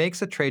 it makes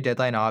the trade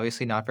deadline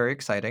obviously not very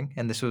exciting,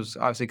 and this was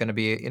obviously gonna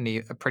be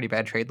a pretty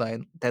bad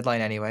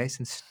deadline anyway,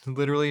 since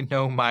literally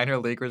no minor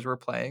leaguers were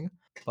playing,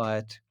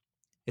 but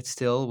it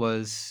still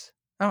was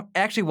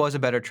actually was a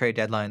better trade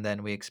deadline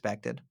than we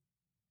expected,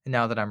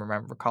 now that I'm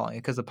recalling it,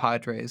 because the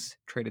Padres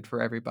traded for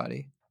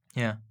everybody.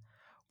 Yeah.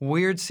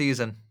 Weird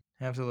season,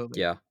 absolutely.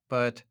 Yeah.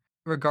 But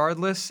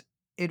regardless,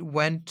 it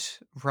went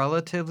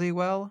relatively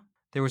well.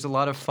 There was a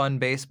lot of fun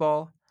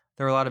baseball.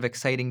 There were a lot of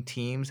exciting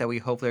teams that we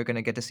hopefully are going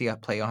to get to see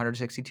play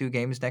 162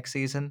 games next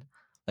season,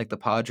 like the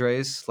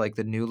Padres, like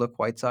the new look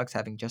White Sox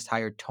having just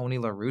hired Tony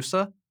La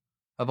Russa,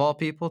 of all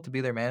people, to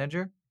be their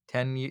manager.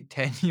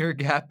 10-year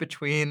gap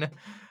between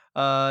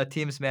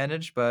teams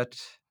managed, but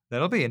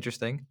that'll be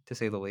interesting to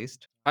say the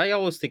least. I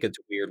always think it's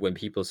weird when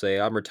people say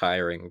I'm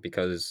retiring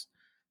because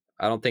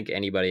I don't think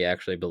anybody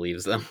actually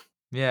believes them.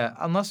 Yeah,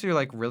 unless you're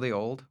like really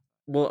old.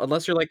 Well,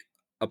 unless you're like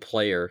a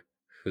player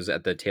who's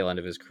at the tail end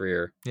of his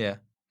career. Yeah.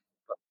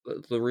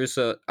 La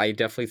Russa, I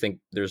definitely think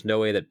there's no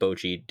way that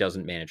Bochy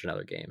doesn't manage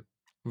another game.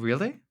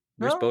 Really?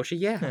 Bruce No? Bochy,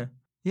 yeah. Huh.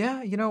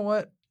 Yeah, you know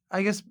what?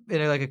 I guess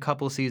in, like, a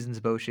couple seasons,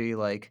 Boshi,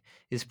 like,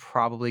 is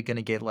probably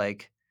gonna get,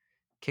 like,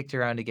 kicked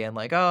around again,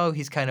 like, "Oh,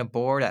 he's kinda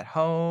bored at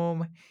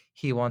home.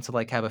 He wants to,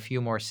 like, have a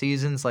few more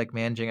seasons, like,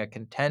 managing a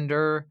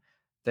contender."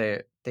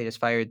 They just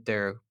fired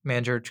their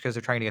manager because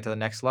they're trying to get to the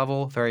next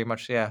level, very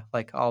much, yeah,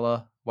 like, a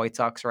la White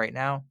Sox right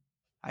now.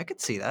 I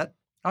could see that.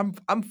 I'm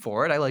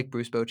for it. I like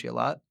Bruce Bochy a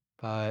lot,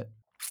 but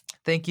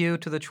thank you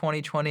to the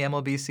 2020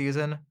 MLB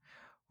season.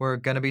 We're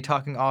going to be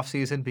talking off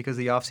season because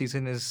the off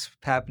season is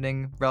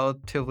happening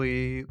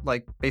relatively,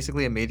 like,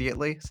 basically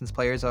immediately, since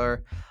players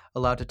are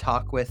allowed to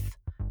talk with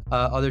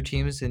other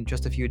teams in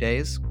just a few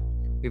days.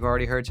 We've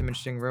already heard some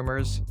interesting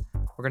rumors.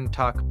 We're going to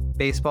talk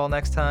baseball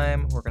next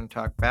time. We're going to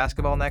talk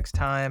basketball next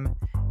time.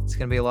 It's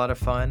going to be a lot of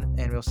fun,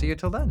 and we'll see you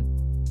till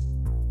then.